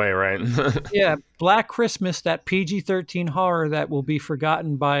out of the way, right? Yeah, Black Christmas, that PG-13 horror that will be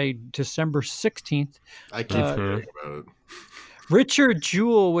forgotten by December 16th. I keep forgetting about it. Richard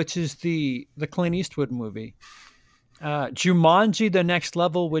Jewell, which is the Clint Eastwood movie. Jumanji: The Next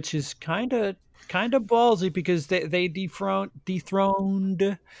Level, which is kind of ballsy because they dethroned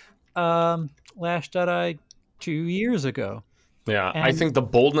Last Jedi 2 years ago. Yeah, I think the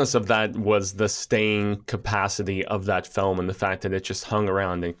boldness of that was the staying capacity of that film and the fact that it just hung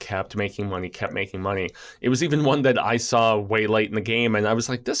around and kept making money, kept making money. It was even one that I saw way late in the game, and I was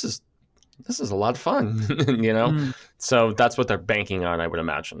like, this is a lot of fun, you know? So that's what they're banking on, I would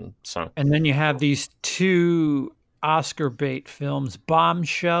imagine. So, and then you have these two Oscar bait films,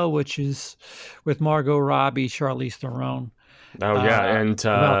 Bombshell, which is with Margot Robbie, Charlize Theron. Oh yeah, and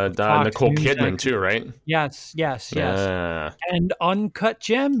Nicole Kidman too, right? Yes. And Uncut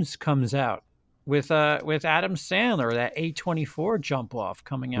Gems comes out with Adam Sandler, that A24 jump off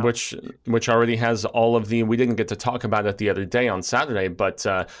coming out, which already has all of the. We didn't get to talk about it the other day on Saturday, but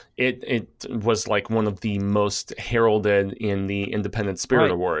it was like one of the most heralded in the Independent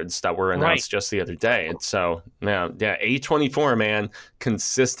Spirit Awards that were announced just the other day. And so yeah, A24, man,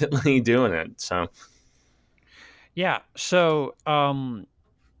 consistently doing it. So. Yeah, so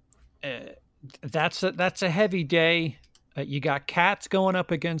that's a heavy day. You got Cats going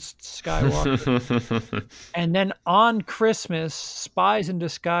up against Skywalker, and then on Christmas, Spies in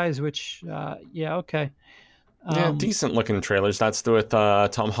Disguise. Which, okay, decent looking trailers. That's with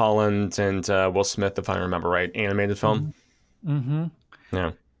Tom Holland and Will Smith, if I remember right. Animated film. Mm-hmm.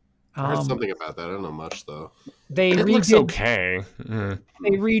 Yeah, I heard something about that. I don't know much though. It looks okay.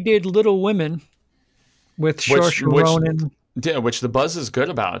 They redid Little Women. With Saoirse Ronan. Which the buzz is good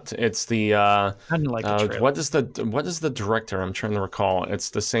about. It's the I didn't like the trailer. what is the director? I'm trying to recall. It's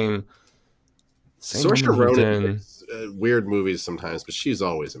the same Saoirse Ronan makes weird movies sometimes, but she's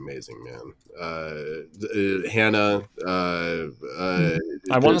always amazing, man. Hannah.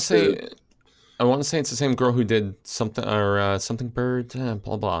 I want to say it's the same girl who did something or something bird.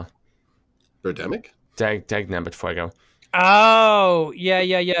 Blah blah. Birdemic. Dagnabbit Fuego. Oh, yeah.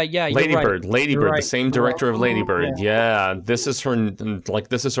 Lady Bird, the same director of Lady Bird. Yeah, this is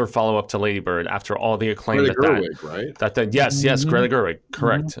her follow-up to Lady Bird after all the acclaim Greta Gerwig, right? Yes, Greta Gerwig,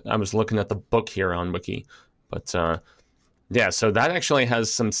 correct. I was looking at the book here on Wiki, but so that actually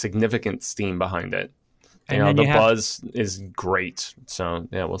has some significant steam behind it. And the buzz is great. So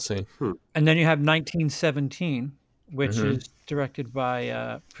yeah, we'll see. And then you have 1917, which is directed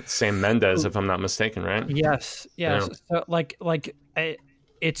by Sam Mendes, if I'm not mistaken, right? Yes. Yeah. So,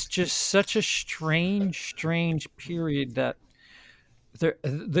 it's just such a strange period that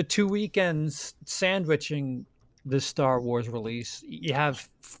the 2 weekends sandwiching the Star Wars release. You have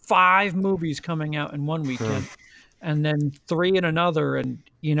 5 movies coming out in one weekend, and then 3 in another, and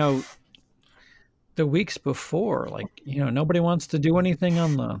the weeks before, nobody wants to do anything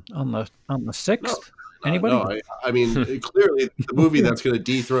on the 6th. No. Anybody? No, I mean, clearly the movie that's going to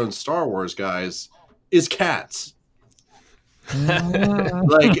dethrone Star Wars, guys, is Cats. If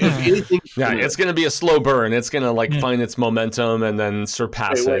anything, it's going to be a slow burn. It's going to find its momentum and then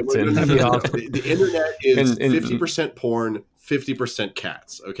surpass it. The internet is 50% porn, 50%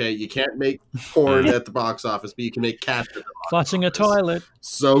 cats. Okay, you can't make porn at the box office, but you can make cats at the box flushing office. A toilet.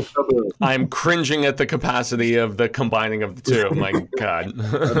 So kaboom. I'm cringing at the capacity of the combining of the two. My God.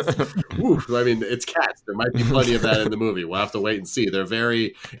 I mean, it's Cats. There might be plenty of that in the movie. We'll have to wait and see. They're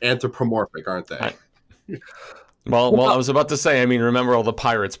very anthropomorphic, aren't they? Well, I was about to say, I mean, remember all the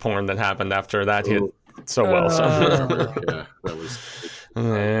pirates porn that happened after that hit so well. Yeah, that was...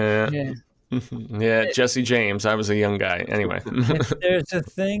 Yeah, Jesse James. I was a young guy. Anyway. If there's a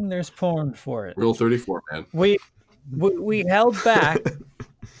thing, there's porn for it. Rule 34, man. We held back.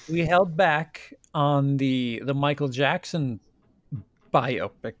 We held back on the Michael Jackson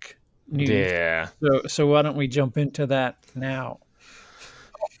biopic news. Yeah. So why don't we jump into that now?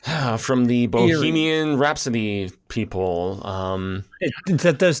 From the Bohemian Rhapsody people.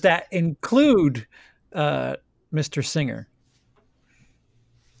 Does that include Mr. Singer?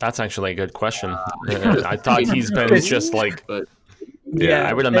 That's actually a good question. I thought he's been just like... Yeah,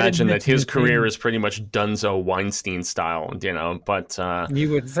 I would imagine that his career is pretty much Dunzo Weinstein style, but... you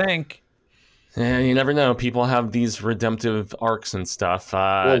would think. Yeah, you never know. People have these redemptive arcs and stuff.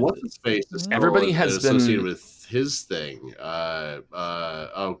 What's his face? Everybody has been... associated with his thing.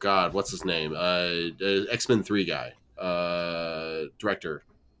 Oh, God, what's his name? X-Men 3 guy. Director.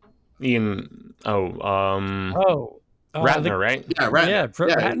 Ian... Ratner, right? Yeah, Ratner. Yeah,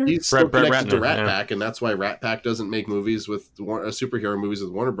 Ratner. He's still connected to Ratner, Rat Pack, and that's why Rat Pack doesn't make movies with superhero movies with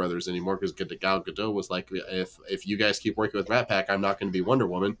Warner Brothers anymore, because Gal Gadot was like, if you guys keep working with Rat Pack, I'm not going to be Wonder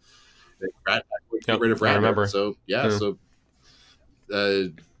Woman. Rat Pack would get rid of Ratner. I remember. So,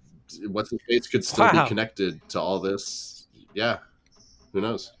 what's his face could still be connected to all this. Yeah, who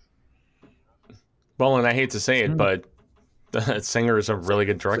knows? Well, and I hate to say it, but Singer is a really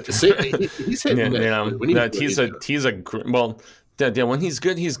good director. He's hitting Yeah, when he's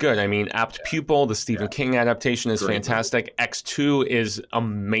good, he's good. I mean, Apt Pupil, the Stephen King adaptation, is fantastic. X2 is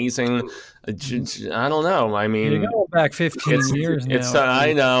amazing. I don't know. I mean, you go back 15 years now.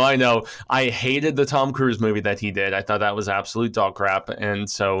 I know. I hated the Tom Cruise movie that he did. I thought that was absolute dog crap. And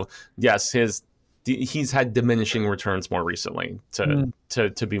so, yes, he's had diminishing returns more recently.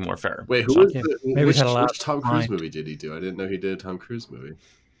 To be more fair. Wait, which Tom Cruise movie did he do? I didn't know he did a Tom Cruise movie.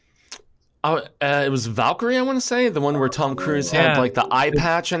 Oh, it was Valkyrie, I want to say, the one where Tom Cruise had like the eye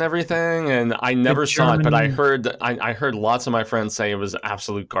patch and everything, and I never saw it, but I heard lots of my friends say it was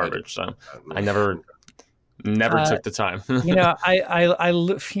absolute garbage. So I never took the time.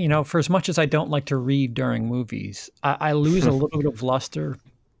 I for as much as I don't like to read during movies, I lose a little bit of luster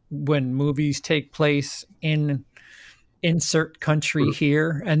when movies take place in insert country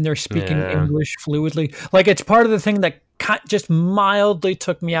here and they're speaking English fluidly. Like, it's part of the thing that just mildly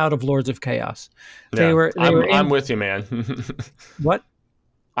took me out of Lords of Chaos. I'm with you, man. What?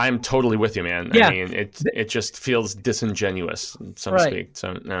 I'm totally with you, man. Yeah. I mean, it just feels disingenuous, so to speak.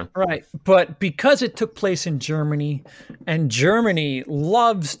 So no. Right. But because it took place in Germany, and Germany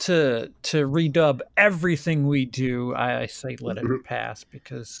loves to redub everything we do, I say let it pass,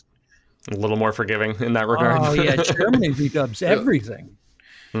 because a little more forgiving in that regard. Oh yeah, Germany redubs everything.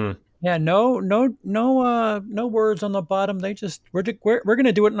 Yeah, no words on the bottom. They just we're going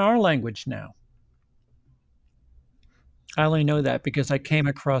to do it in our language now. I only know that because I came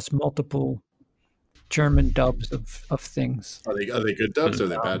across multiple German dubs of things. Are they good dubs or are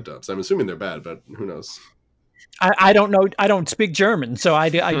they bad dubs? I'm assuming they're bad, but who knows? I don't know. I don't speak German, so I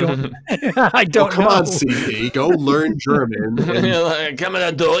don't. I don't. Come on, CD, go learn German. Come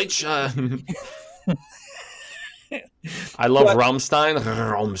on, Deutsch. I love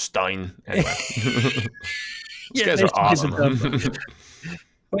Rammstein. Anyway. These guys are awesome.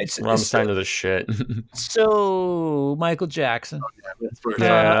 Rammstein are the shit. So, Michael Jackson.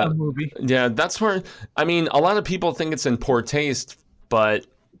 A movie. Yeah, that's where, I mean, a lot of people think it's in poor taste, but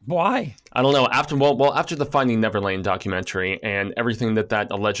why? I don't know. After the Finding Neverland documentary and everything that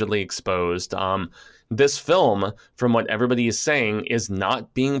allegedly exposed, this film, from what everybody is saying, is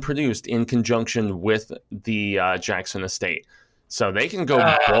not being produced in conjunction with the Jackson estate. So they can go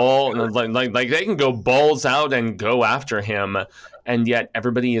they can go balls out and go after him, and yet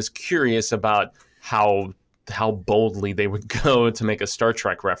everybody is curious about how boldly they would go to make a Star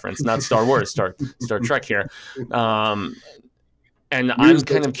Trek reference, not Star Wars, Star Trek here. And I'm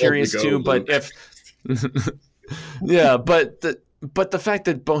kind of curious too, but if but the fact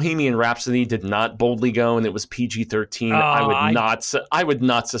that Bohemian Rhapsody did not boldly go and it was PG-13, I would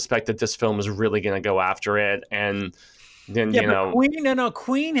not suspect that this film is really going to go after it. And then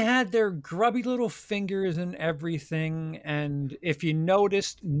Queen had their grubby little fingers and everything. And if you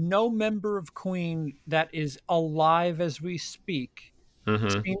noticed, no member of Queen that is alive as we speak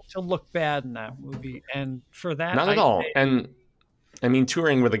seems to look bad in that movie. And for that, not at all. And I mean,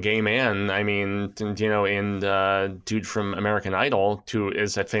 touring with a gay man, I mean, and dude from American Idol, who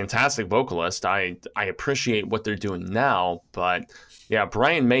is a fantastic vocalist. I appreciate what they're doing now, but yeah,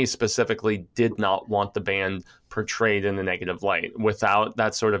 Brian May specifically did not want the band portrayed in a negative light. Without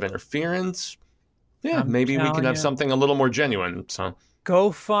that sort of interference, maybe we can have something a little more genuine. So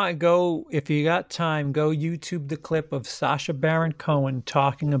go if you got time, go YouTube the clip of Sacha Baron Cohen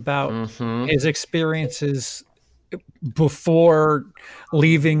talking about his experiences before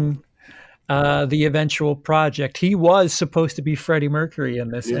leaving the eventual project. He was supposed to be Freddie Mercury in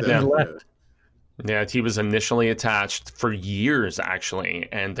this, and he left. Yeah, he was initially attached for years, actually,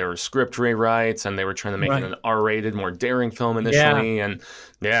 and there were script rewrites, and they were trying to make it an R-rated, more daring film initially, and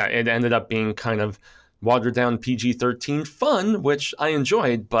it ended up being kind of watered down PG-13 fun, which I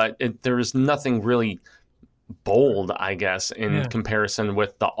enjoyed, but there was nothing really bold, I guess, in comparison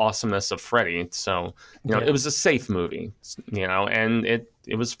with the awesomeness of Freddie. So, it was a safe movie, and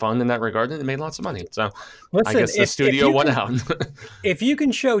it was fun in that regard, and it made lots of money. So I guess the studio won out. If you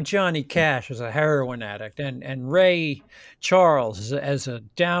can show Johnny Cash as a heroin addict and Ray Charles as a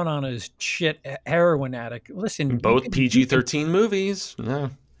down on his shit heroin addict, listen, both PG-13 movies.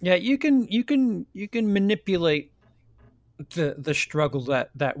 Yeah, you can manipulate the struggle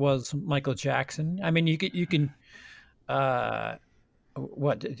that was Michael Jackson. I mean, you can the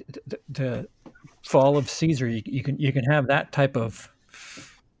fall of Caesar. You can have that type of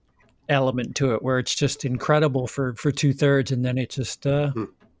element to it where it's just incredible for 2/3, and then it just the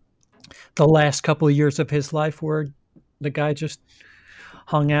last couple of years of his life where the guy just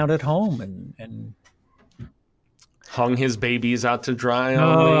hung out at home and hung his babies out to dry.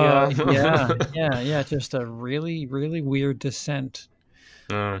 Just a really, really weird descent.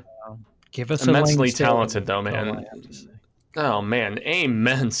 Give us immensely talented, though, man. Oh man,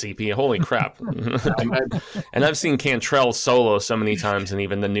 amen, CP. Holy crap! And I've seen Cantrell solo so many times, and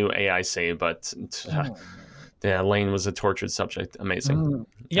even the new AIC. But yeah, Lane was a tortured subject. Amazing.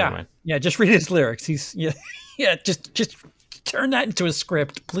 Yeah, anyway. Yeah. Just read his lyrics. He's Just turn that into a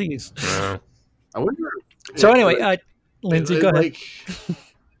script, please. I wonder. So anyway, Lindsay, go ahead.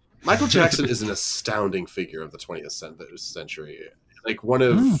 Michael Jackson is an astounding figure of the 20th century. Like one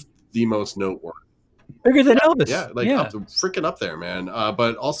of the most noteworthy. Bigger than Elvis. Yeah, freaking up there, man.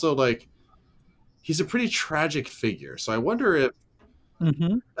 But also, like, he's a pretty tragic figure. So I wonder if,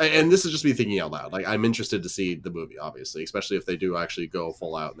 and this is just me thinking out loud. Like, I'm interested to see the movie, obviously, especially if they do actually go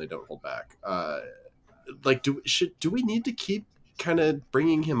full out and they don't hold back. Like, do we need to keep kind of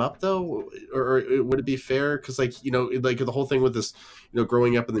bringing him up though, or would it be fair? Because, like, you know, like the whole thing with this, you know,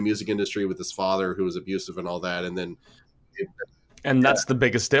 growing up in the music industry with his father who was abusive and all that, and then. And that's the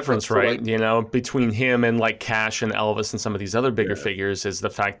biggest difference, right? Like, you know, between him and like Cash and Elvis and some of these other bigger figures is the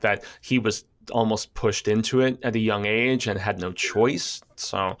fact that he was almost pushed into it at a young age and had no choice.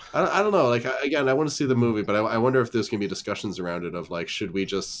 So I don't know. Like, again, I want to see the movie, but I wonder if there's going to be discussions around it of like, should we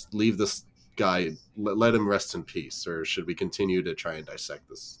just leave this guy, let him rest in peace, or should we continue to try and dissect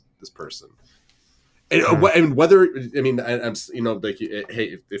this person? And whether, I mean, I'm, you know, like,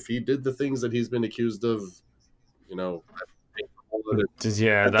 hey, if he did the things that he's been accused of, you know.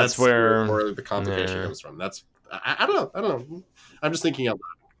 That's where the complication comes from. That's I don't know. I'm just thinking out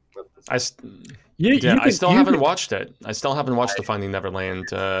loud. I still haven't watched it. I still haven't watched the Finding Neverland,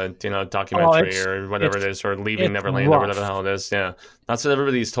 documentary or whatever it is, or Leaving Neverland or whatever the hell it is. Yeah, that's what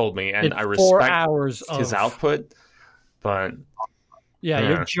everybody's told me, and I respect his output, but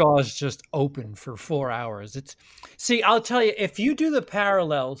your jaw's just open for 4 hours. I'll tell you, if you do the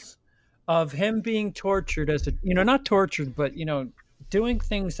parallels of him being tortured as a, you know, not tortured, but, you know, doing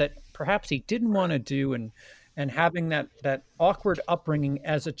things that perhaps he didn't want to do, and having that awkward upbringing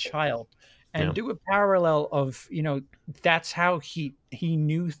as a child, and do a parallel of, you know, that's how he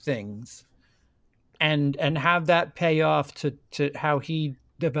knew things, and have that pay off to how he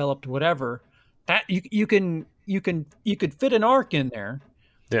developed whatever, that you could fit an arc in there.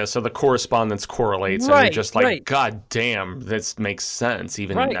 Yeah, so the correspondence correlates, and you're just like, God damn, this makes sense,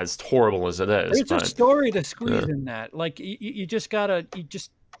 even as horrible as it is. There's a story to squeeze in that. Like, you just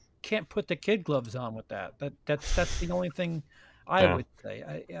can't put the kid gloves on with that. That's the only thing I would say.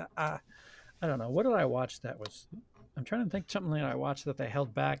 I don't know. What did I watch that was? I'm trying to think something that I watched that they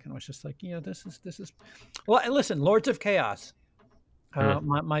held back, and was just like, you know, this is. Well, listen, Lords of Chaos,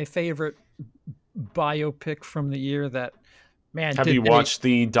 my favorite biopic from the year that. Man, have you watched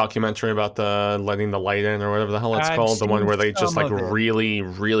the documentary about the Letting the Light In or whatever the hell it's called? The one where they just like really,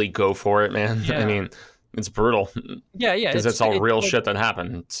 really go for it, man. Yeah. I mean, it's brutal. Yeah. Because it's all real shit that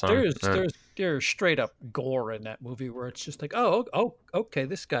happened. So, there's straight up gore in that movie where it's just like, oh, okay,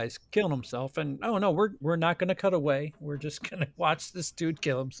 this guy's killing himself, and oh no, we're not going to cut away. We're just going to watch this dude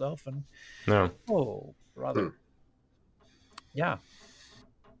kill himself, and oh brother, yeah.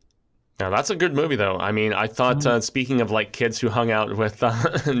 Now, that's a good movie, though. I mean, I thought, speaking of, like, kids who hung out with,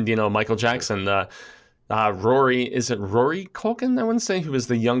 Michael Jackson, Rory, is it Rory Culkin, I want to say, who was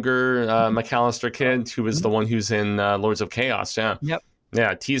the younger McAllister kid, who was the one who's in Lords of Chaos, Yep.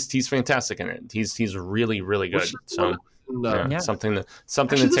 Yeah, he's fantastic in it. He's really, really good. So, something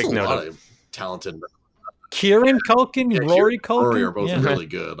to take note of. Talented. Kieran Culkin, Rory Culkin, Rory are both really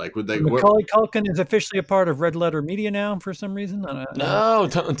good. Like, Macaulay Culkin is officially a part of Red Letter Media now for some reason.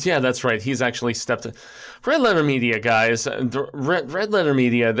 Yeah, that's right. He's actually stepped. Red Letter Media, guys. Red Letter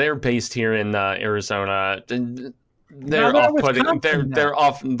Media. They're based here in Arizona. They're off-putting.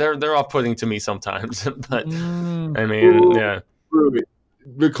 They're off-putting to me sometimes. But I mean, yeah.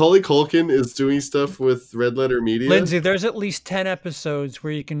 Macaulay Culkin is doing stuff with Red Letter Media. Lindsay, there's at least 10 episodes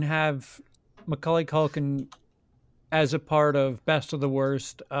where you can have Macaulay Culkin as a part of Best of the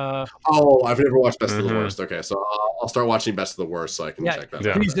Worst. I've never watched Best of the Worst. Okay, so I'll start watching Best of the Worst so I can check that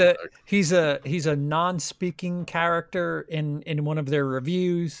out. He's a non-speaking character in one of their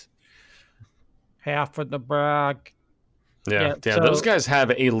reviews. Half of the brag. Yeah. Those guys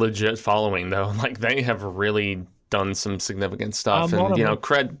have a legit following, though. Like, they have really done some significant stuff, and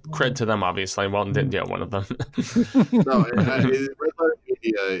cred to them, obviously. Well, one of them. No, Red Letter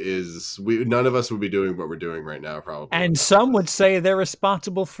Media is none of us would be doing what we're doing right now, probably. And some would say they're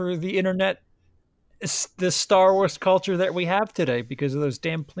responsible for the internet, the Star Wars culture that we have today because of those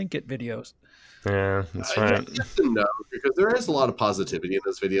damn Plinkett videos. Yeah, that's right. Just to know, because there is a lot of positivity in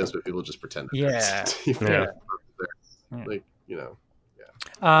those videos, but people just pretend. Yeah. Like, you know.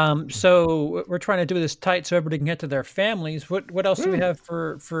 So we're trying to do this tight so everybody can get to their families. What else do we have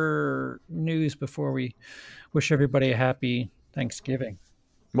for news before we wish everybody a happy Thanksgiving?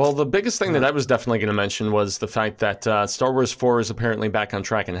 Well, the biggest thing that I was definitely going to mention was the fact that Star Wars 4 is apparently back on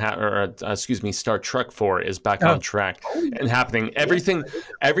track, and Star Trek 4 is back on track and happening. Everything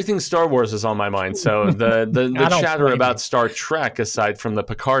Star Wars is on my mind. So the chatter about Star Trek, aside from the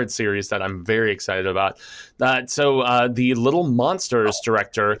Picard series that I'm very excited about, the Little Monsters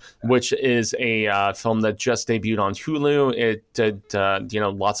director, which is a film that just debuted on Hulu. It did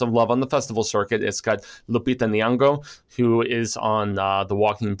lots of love on the festival circuit. It's got Lupita Nyong'o, who is on The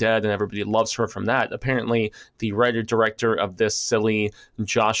Walking Dead, and everybody loves her from that. Apparently, the writer-director of this silly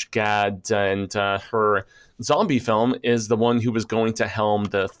Josh Gad and her zombie film is the one who was going to helm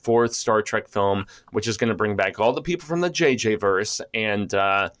the 4th Star Trek film, which is going to bring back all the people from the JJ-verse. And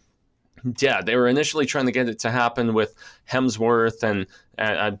they were initially trying to get it to happen with Hemsworth and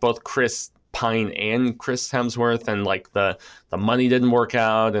both Chris Pine and Chris Hemsworth, and like the money didn't work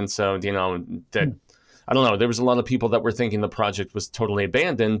out, and so I don't know. There was a lot of people that were thinking the project was totally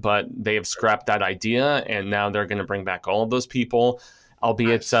abandoned, but they have scrapped that idea, and now they're going to bring back all of those people,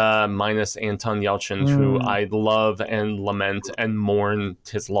 albeit minus Anton Yelchin, who I love and lament and mourn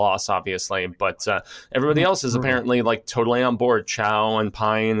his loss, obviously. But everybody else is apparently like totally on board. Chow and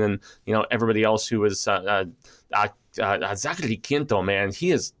Pine, and everybody else who was Zachary Quinto. Man,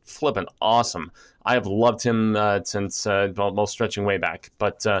 he is flipping awesome. I have loved him since stretching way back,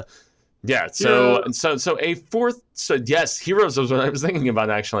 but. So a 4th. So yes, Heroes was what I was thinking about,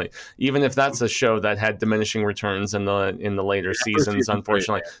 actually. Even if that's a show that had diminishing returns in the later seasons,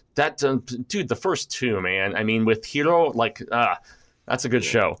 unfortunately. That dude, the first 2, man. I mean, with Hero, that's a good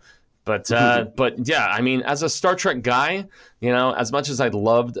show. But yeah, I mean, as a Star Trek guy, as much as I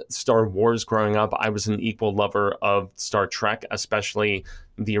loved Star Wars growing up, I was an equal lover of Star Trek, especially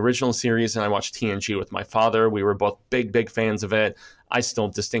the original series. And I watched TNG with my father. We were both big fans of it. I still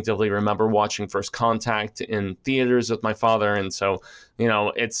distinctively remember watching First Contact in theaters with my father. And so,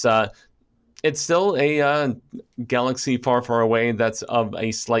 it's still a galaxy far away that's of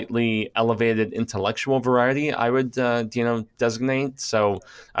a slightly elevated intellectual variety, I would, designate. So,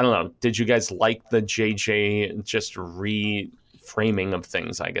 I don't know. Did you guys like the JJ just reframing of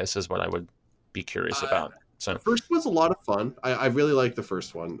things, I guess, is what I would be curious about. So the first one's a lot of fun. I really like the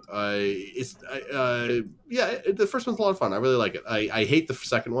first one. The first one's a lot of fun. I really like it. I hate the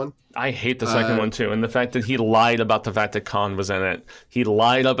second one. I hate the second one too, and the fact that he lied about the fact that Khan was in it. He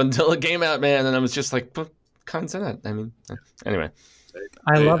lied up until it came out, man, and I was just like, but Khan's in it. I mean, anyway.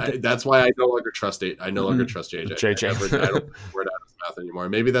 I loved it. That's why I no longer trust it. I no longer trust JJ. I don't word out of his mouth anymore.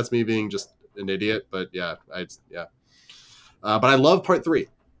 Maybe that's me being just an idiot, but yeah. But I love part 3.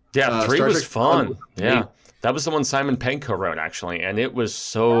 Yeah, 3 was fun. Yeah. That was the one Simon Pegg co-wrote, actually, and it was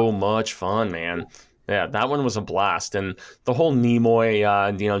so much fun, man. Yeah, that one was a blast, and the whole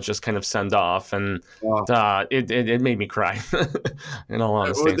Nimoy, just kind of send off, and it made me cry. In all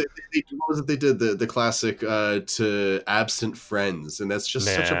honesty, what was it they did? The classic to absent friends, and that's just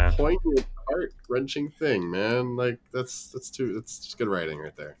such a poignant, heart-wrenching thing, man. Like that's just good writing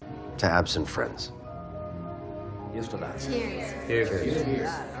right there. To absent friends. Cheers.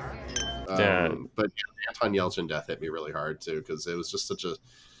 Cheers. But Anton Yelchin death hit me really hard too, because it was just such a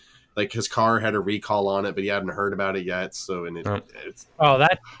his car had a recall on it, but he hadn't heard about it yet. So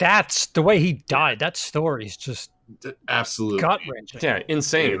that's the way he died. That story is just absolutely gut wrenching. Yeah,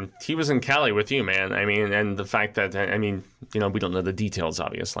 insane. He was in Cali with you, man. I mean, and the fact that we don't know the details,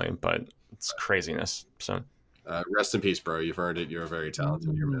 obviously, but it's craziness. So rest in peace, bro. You've earned it. You're very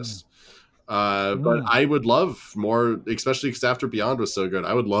talented. You're missed. But I would love more, especially because After Beyond was so good.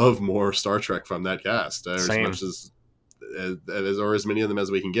 I would love more Star Trek from that cast, as much as many of them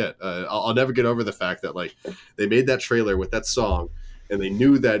as we can get. I'll never get over the fact that they made that trailer with that song, and they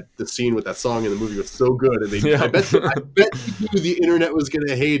knew that the scene with that song in the movie was so good, and I bet you the internet was going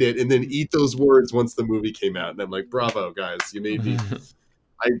to hate it, and then eat those words once the movie came out. And I'm like, bravo, guys, you made me.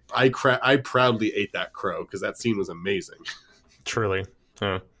 I proudly ate that crow because that scene was amazing. Truly.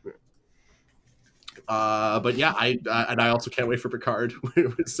 Huh. But yeah, I also can't wait for Picard.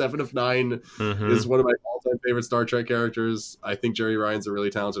 7 of 9 is one of my all-time favorite Star Trek characters. I think Jeri Ryan's a really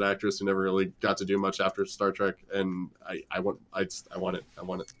talented actress who never really got to do much after Star Trek, and I want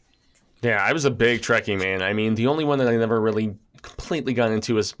it. Yeah, I was a big Trekkie, man. I mean, the only one that I never really completely got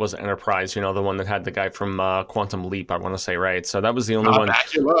into was Enterprise, the one that had the guy from Quantum Leap, I want to say, right? So that was the only one.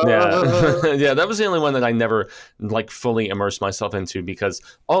 Yeah, that was the only one that I never fully immersed myself into, because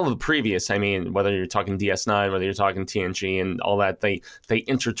all of the previous, I mean, whether you're talking DS9, whether you're talking TNG and all that, they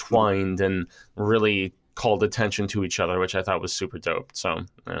intertwined and really called attention to each other, which I thought was super dope. So,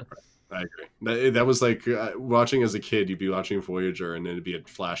 yeah. I agree. That was like watching as a kid. You'd be watching Voyager, and then it'd be a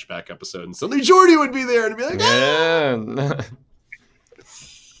flashback episode, and suddenly Geordi would be there, and it'd be like, yeah,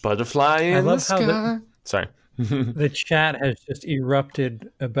 butterfly in the sky. Sorry. The chat has just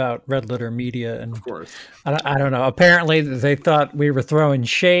erupted about Red Letter Media, and of course, I don't know. Apparently, they thought we were throwing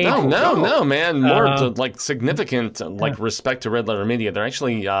shade. No, man. More like significant, like respect to Red Letter Media. They're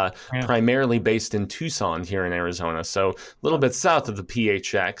actually primarily based in Tucson here in Arizona, so a little bit south of the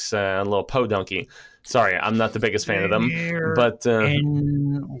PHX, a little podunky. Sorry, I'm not the biggest fan of them, but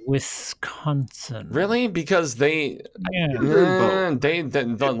in Wisconsin, really, because they have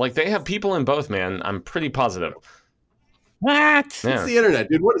people in both. Man, I'm pretty positive. What? Yeah. It's the internet,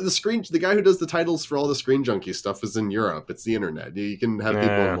 dude. What the guy who does the titles for all the Screen Junkie stuff is in Europe. It's the internet. You can have people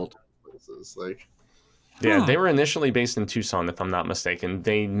in multiple places. Like, yeah, they were initially based in Tucson, if I'm not mistaken.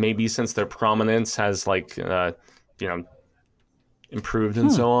 They maybe since their prominence has improved and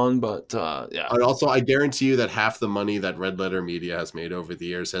so on, but yeah. And also, I guarantee you that half the money that Red Letter Media has made over the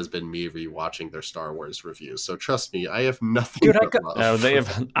years has been me rewatching their Star Wars reviews. So trust me, I have nothing. Dude, they have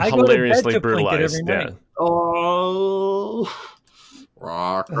hilariously brutalized. Yeah. Oh,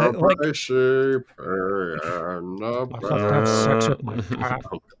 rock a sheep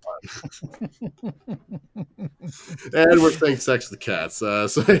and we're saying sex with cats. So a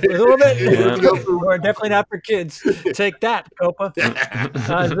little bit. We're definitely not for kids. Take that, Copa.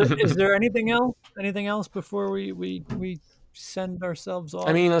 Is there anything else? Anything else before we send ourselves off?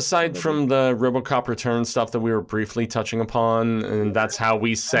 I mean, aside from the RoboCop Return stuff that we were briefly touching upon, and that's how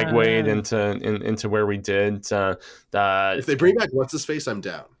we segued into where we did. If they bring back what's his face, I'm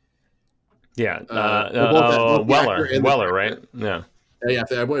down. Yeah, Weller, right? Yeah. Yeah,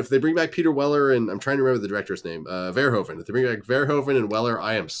 if they bring back Peter Weller, and I'm trying to remember the director's name, Verhoeven. If they bring back Verhoeven and Weller,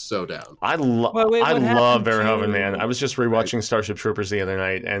 I am so down. I love Verhoeven, man. I was just rewatching Starship Troopers the other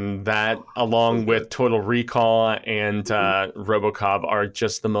night, and that, along with Total Recall and RoboCop, are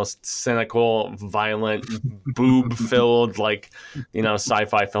just the most cynical, violent, boob-filled,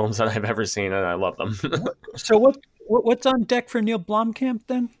 sci-fi films that I've ever seen, and I love them. So what's on deck for Neil Blomkamp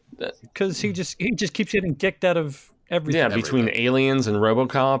then? Because he just keeps getting kicked out of everything. Yeah, between Aliens and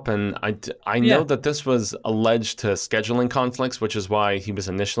RoboCop, and I know that this was alleged to scheduling conflicts, which is why he was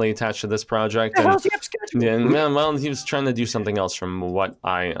initially attached to this project. How's he have scheduling? Yeah, well, he was trying to do something else, from what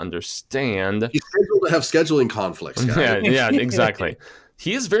I understand. He's scheduled to have scheduling conflicts, guys. Yeah, exactly.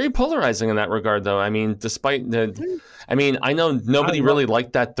 He is very polarizing in that regard, though. I mean, I know nobody really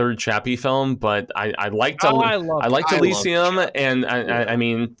liked that third Chappie film, but I liked Elysium, and I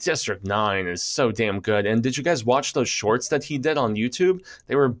mean, District 9 is so damn good. And did you guys watch those shorts that he did on YouTube?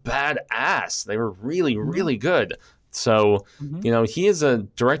 They were badass. They were really, really good. So, he is a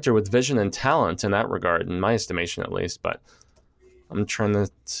director with vision and talent in that regard, in my estimation, at least. But I'm trying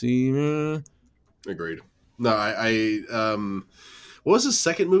to see. Agreed. No, what was his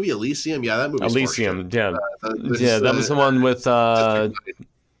second movie? Elysium? Yeah, that movie. Elysium, yeah. That was the one with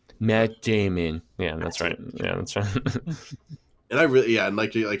Matt Damon. Yeah, that's right. Yeah, that's right. And I really, and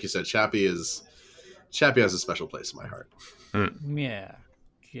like you said, Chappie has a special place in my heart.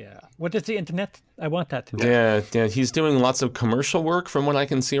 Yeah. What is the internet? I want that to. Yeah. He's doing lots of commercial work from what I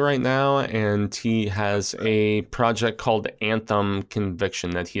can see right now, and he has a project called Anthem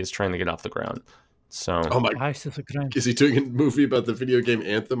Conviction that he is trying to get off the ground. So, oh my! Is he doing a movie about the video game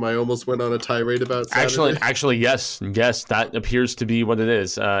Anthem? I almost went on a tirade about. Saturday. Actually, yes, that appears to be what it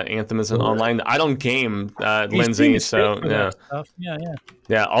is. Anthem is an online. I don't game, Lindsay, so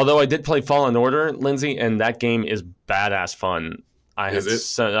yeah. Although I did play Fallen Order, Lindsay, and that game is badass fun. I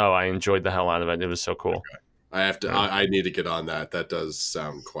enjoyed the hell out of it. It was so cool. Okay. I have to. I need to get on that. That does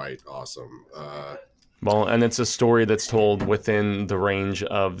sound quite awesome. Well, and it's a story that's told within the range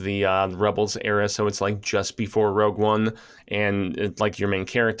of the Rebels era, so it's like just before Rogue One, and your main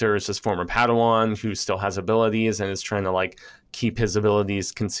character is this former Padawan who still has abilities and is trying to keep his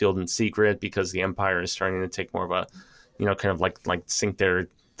abilities concealed in secret because the Empire is starting to take more of a, kind of like sink their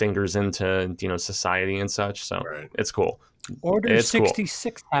fingers into society and such. So It's cool. Order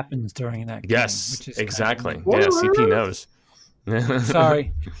 66 happens during that game. Yes, which is exactly. Yeah, CP knows.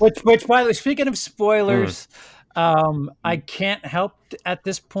 Sorry. Which by the way, speaking of spoilers, I can't help at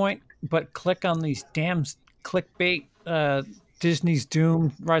this point but click on these damn clickbait. Disney's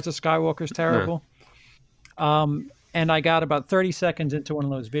Doom, Rise of Skywalker is terrible. And I got about 30 seconds into one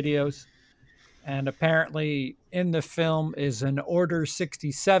of those videos, and apparently in the film is an Order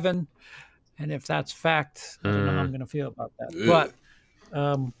 67, and if that's fact, I don't know how I'm going to feel about that. But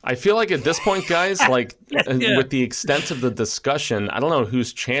I feel like at this point, guys, with the extent of the discussion, I don't know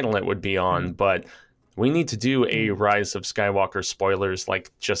whose channel it would be on, but We need to do a Rise of Skywalker spoilers,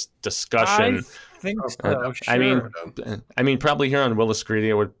 like just discussion. I think so. Sure. I mean, probably here on Willis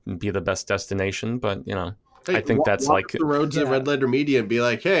Greedia would be the best destination, but you know, hey, I think that's like the road to Red Letter Media and be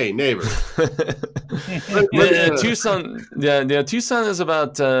like, "Hey, neighbor." Tucson. Yeah, Tucson is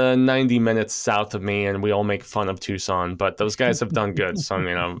about 90 minutes south of me, and we all make fun of Tucson, but those guys have done good, so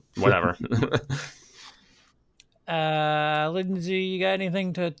you know, whatever. Lindsay, you got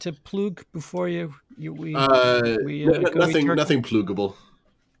anything to plug before we nothing plugable.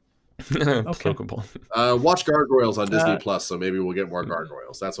 Plugable. Watch Gargoyles on Disney Plus, so maybe we'll get more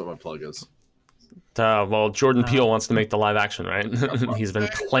Gargoyles. That's what my plug is. Well, Jordan Peele wants to make the live action, right? He's been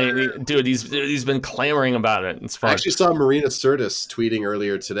he's been clamoring about it. It's fun. I actually saw Marina Sirtis tweeting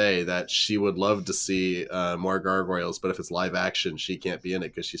earlier today that she would love to see more Gargoyles, but if it's live action, she can't be in it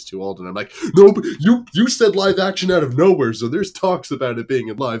because she's too old. And I'm like, no, but you said live action out of nowhere, so there's talks about it being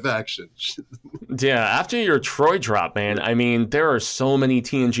in live action. Yeah, after your Troy drop, man, I mean, there are so many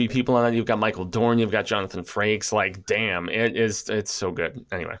TNG people on it. You've got Michael Dorn, you've got Jonathan Frakes. Like, damn, it's so good.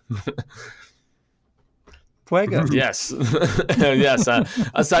 Anyway. Fuego. Yes. Yes.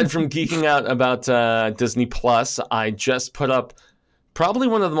 Aside from geeking out about Disney Plus, I just put up probably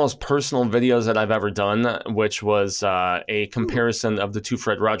one of the most personal videos that I've ever done, which was a comparison of the two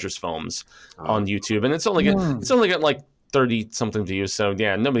Fred Rogers films on YouTube. And it's only got like 30 something views. So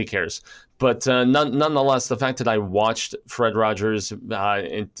yeah, nobody cares. But nonetheless, the fact that I watched Fred Rogers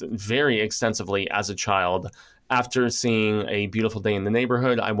very extensively as a child. After seeing A Beautiful Day in the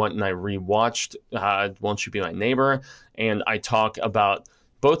Neighborhood, I went and I rewatched Won't You Be My Neighbor, and I talk about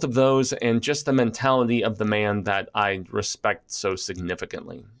both of those and just the mentality of the man that I respect so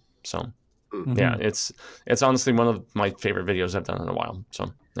significantly. So, yeah, it's honestly one of my favorite videos I've done in a while.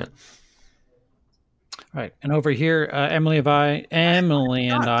 So, yeah. Right, and over here, Emily and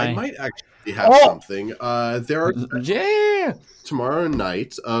I might actually have something. There are tomorrow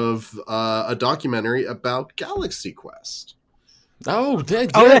night of a documentary about Galaxy Quest. That's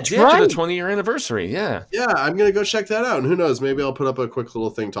right. For the 20-year anniversary. Yeah, I'm gonna go check that out, and who knows, maybe I'll put up a quick little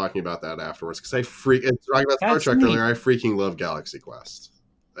thing talking about that afterwards because talking about Star Trek earlier. I freaking love Galaxy Quest.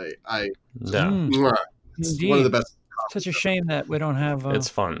 It's one of the best. Such a shame that we don't have. It's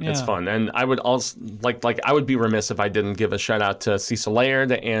fun. Yeah. It's fun, and I would also I would be remiss if I didn't give a shout out to Cecil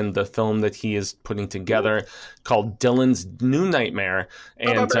Laird and the film that he is putting together called Dylan's New Nightmare.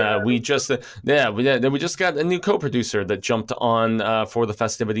 And we just got a new co-producer that jumped on for the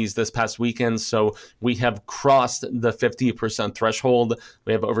festivities this past weekend. So we have crossed the 50% threshold.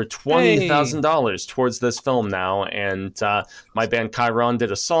 We have over $20,000 towards this film now, and my band Chiron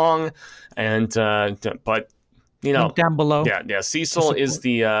did a song, and but. You know, link down below. Yeah. Cecil is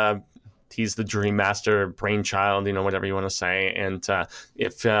he's the Dream Master brainchild, whatever you want to say. And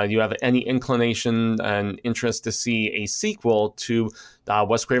if you have any inclination and interest to see a sequel to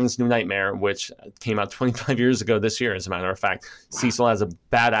Wes Craven's New Nightmare, which came out 25 years ago this year, as a matter of fact, Cecil has a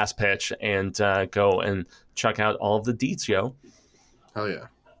badass pitch, and go and check out all of the deets, yo. Hell yeah.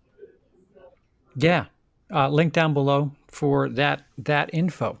 Yeah. Link down below for that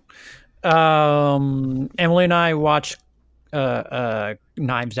info. Emily and I watched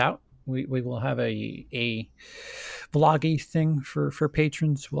Knives Out. We will have a vloggy thing for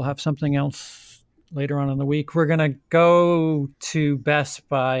patrons. We'll have something else later on in the week. We're gonna go to Best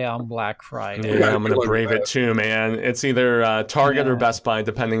Buy on Black Friday. Yeah, I'm gonna brave it too, man. It's either Target or Best Buy,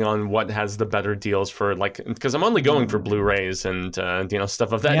 depending on what has the better deals for because I'm only going for Blu-rays and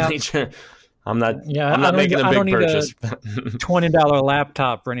stuff of that nature. I'm not making a big purchase. I don't need a $20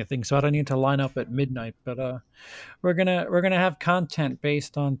 laptop or anything, so I don't need to line up at midnight. But we're gonna have content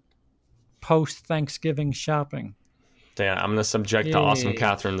based on post-Thanksgiving shopping. Yeah, I'm gonna subject to Awesome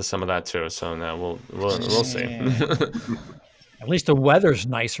Catherine to some of that too. So now we'll see. At least the weather's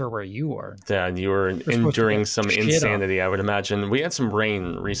nicer where you are. Yeah, you were enduring some insanity, I would imagine. We had some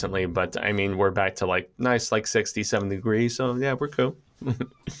rain recently, but I mean, we're back to nice 60, 70 degrees. So yeah, we're cool.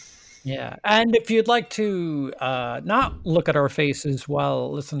 Yeah, and if you'd like to not look at our faces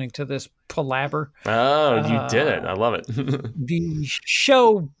while listening to this palaver. Oh, you did it. I love it. The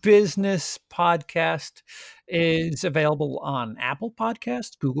Show Business podcast is available on Apple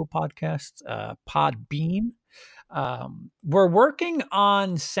Podcasts, Google Podcasts, Podbean. We're working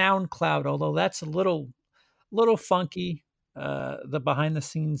on SoundCloud, although that's a little funky. The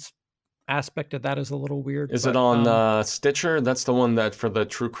behind-the-scenes aspect of that is a little weird. Is it on Stitcher? That's the one that for the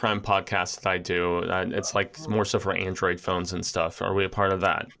true crime podcast that I do. It's more so for Android phones and stuff. Are we a part of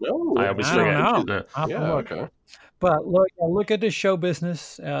that? No, I always forget. Okay. But look at the Show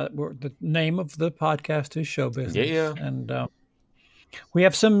Business. The name of the podcast is Show Business. Yeah. And We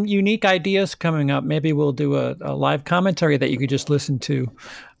have some unique ideas coming up. Maybe we'll do a live commentary that you could just listen to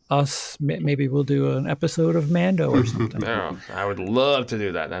us. Maybe we'll do an episode of Mando or something. Oh, I would love to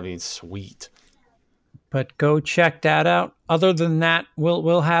do that. That'd be sweet. But go check that out. Other than that,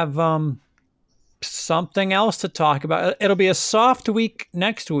 we'll have something else to talk about. It'll be a soft week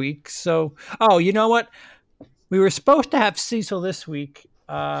next week. So, you know what? We were supposed to have Cecil this week.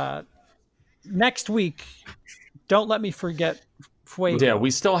 Next week, don't let me forget Fuego. Yeah, we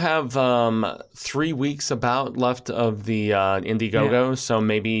still have 3 weeks about left of the Indiegogo, so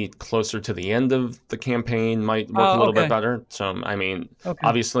maybe closer to the end of the campaign might work a little bit better. So, I mean,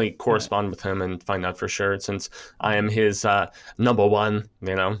 obviously correspond with him and find out for sure, since I am his number one,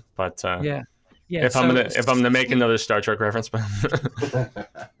 you know. But yeah. If I'm gonna make another Star Trek reference,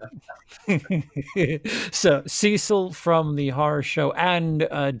 so Cecil from the horror show and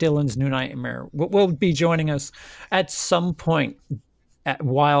Dylan's New Nightmare will be joining us at some point.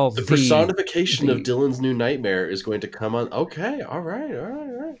 While the personification of Dylan's New Nightmare is going to come on. Okay, all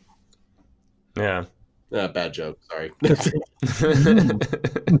right. Yeah. Bad joke. Sorry.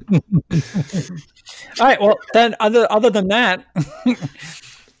 All right. Well, then, other than that.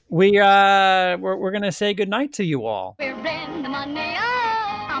 We're gonna say goodnight to you all. We're in the Money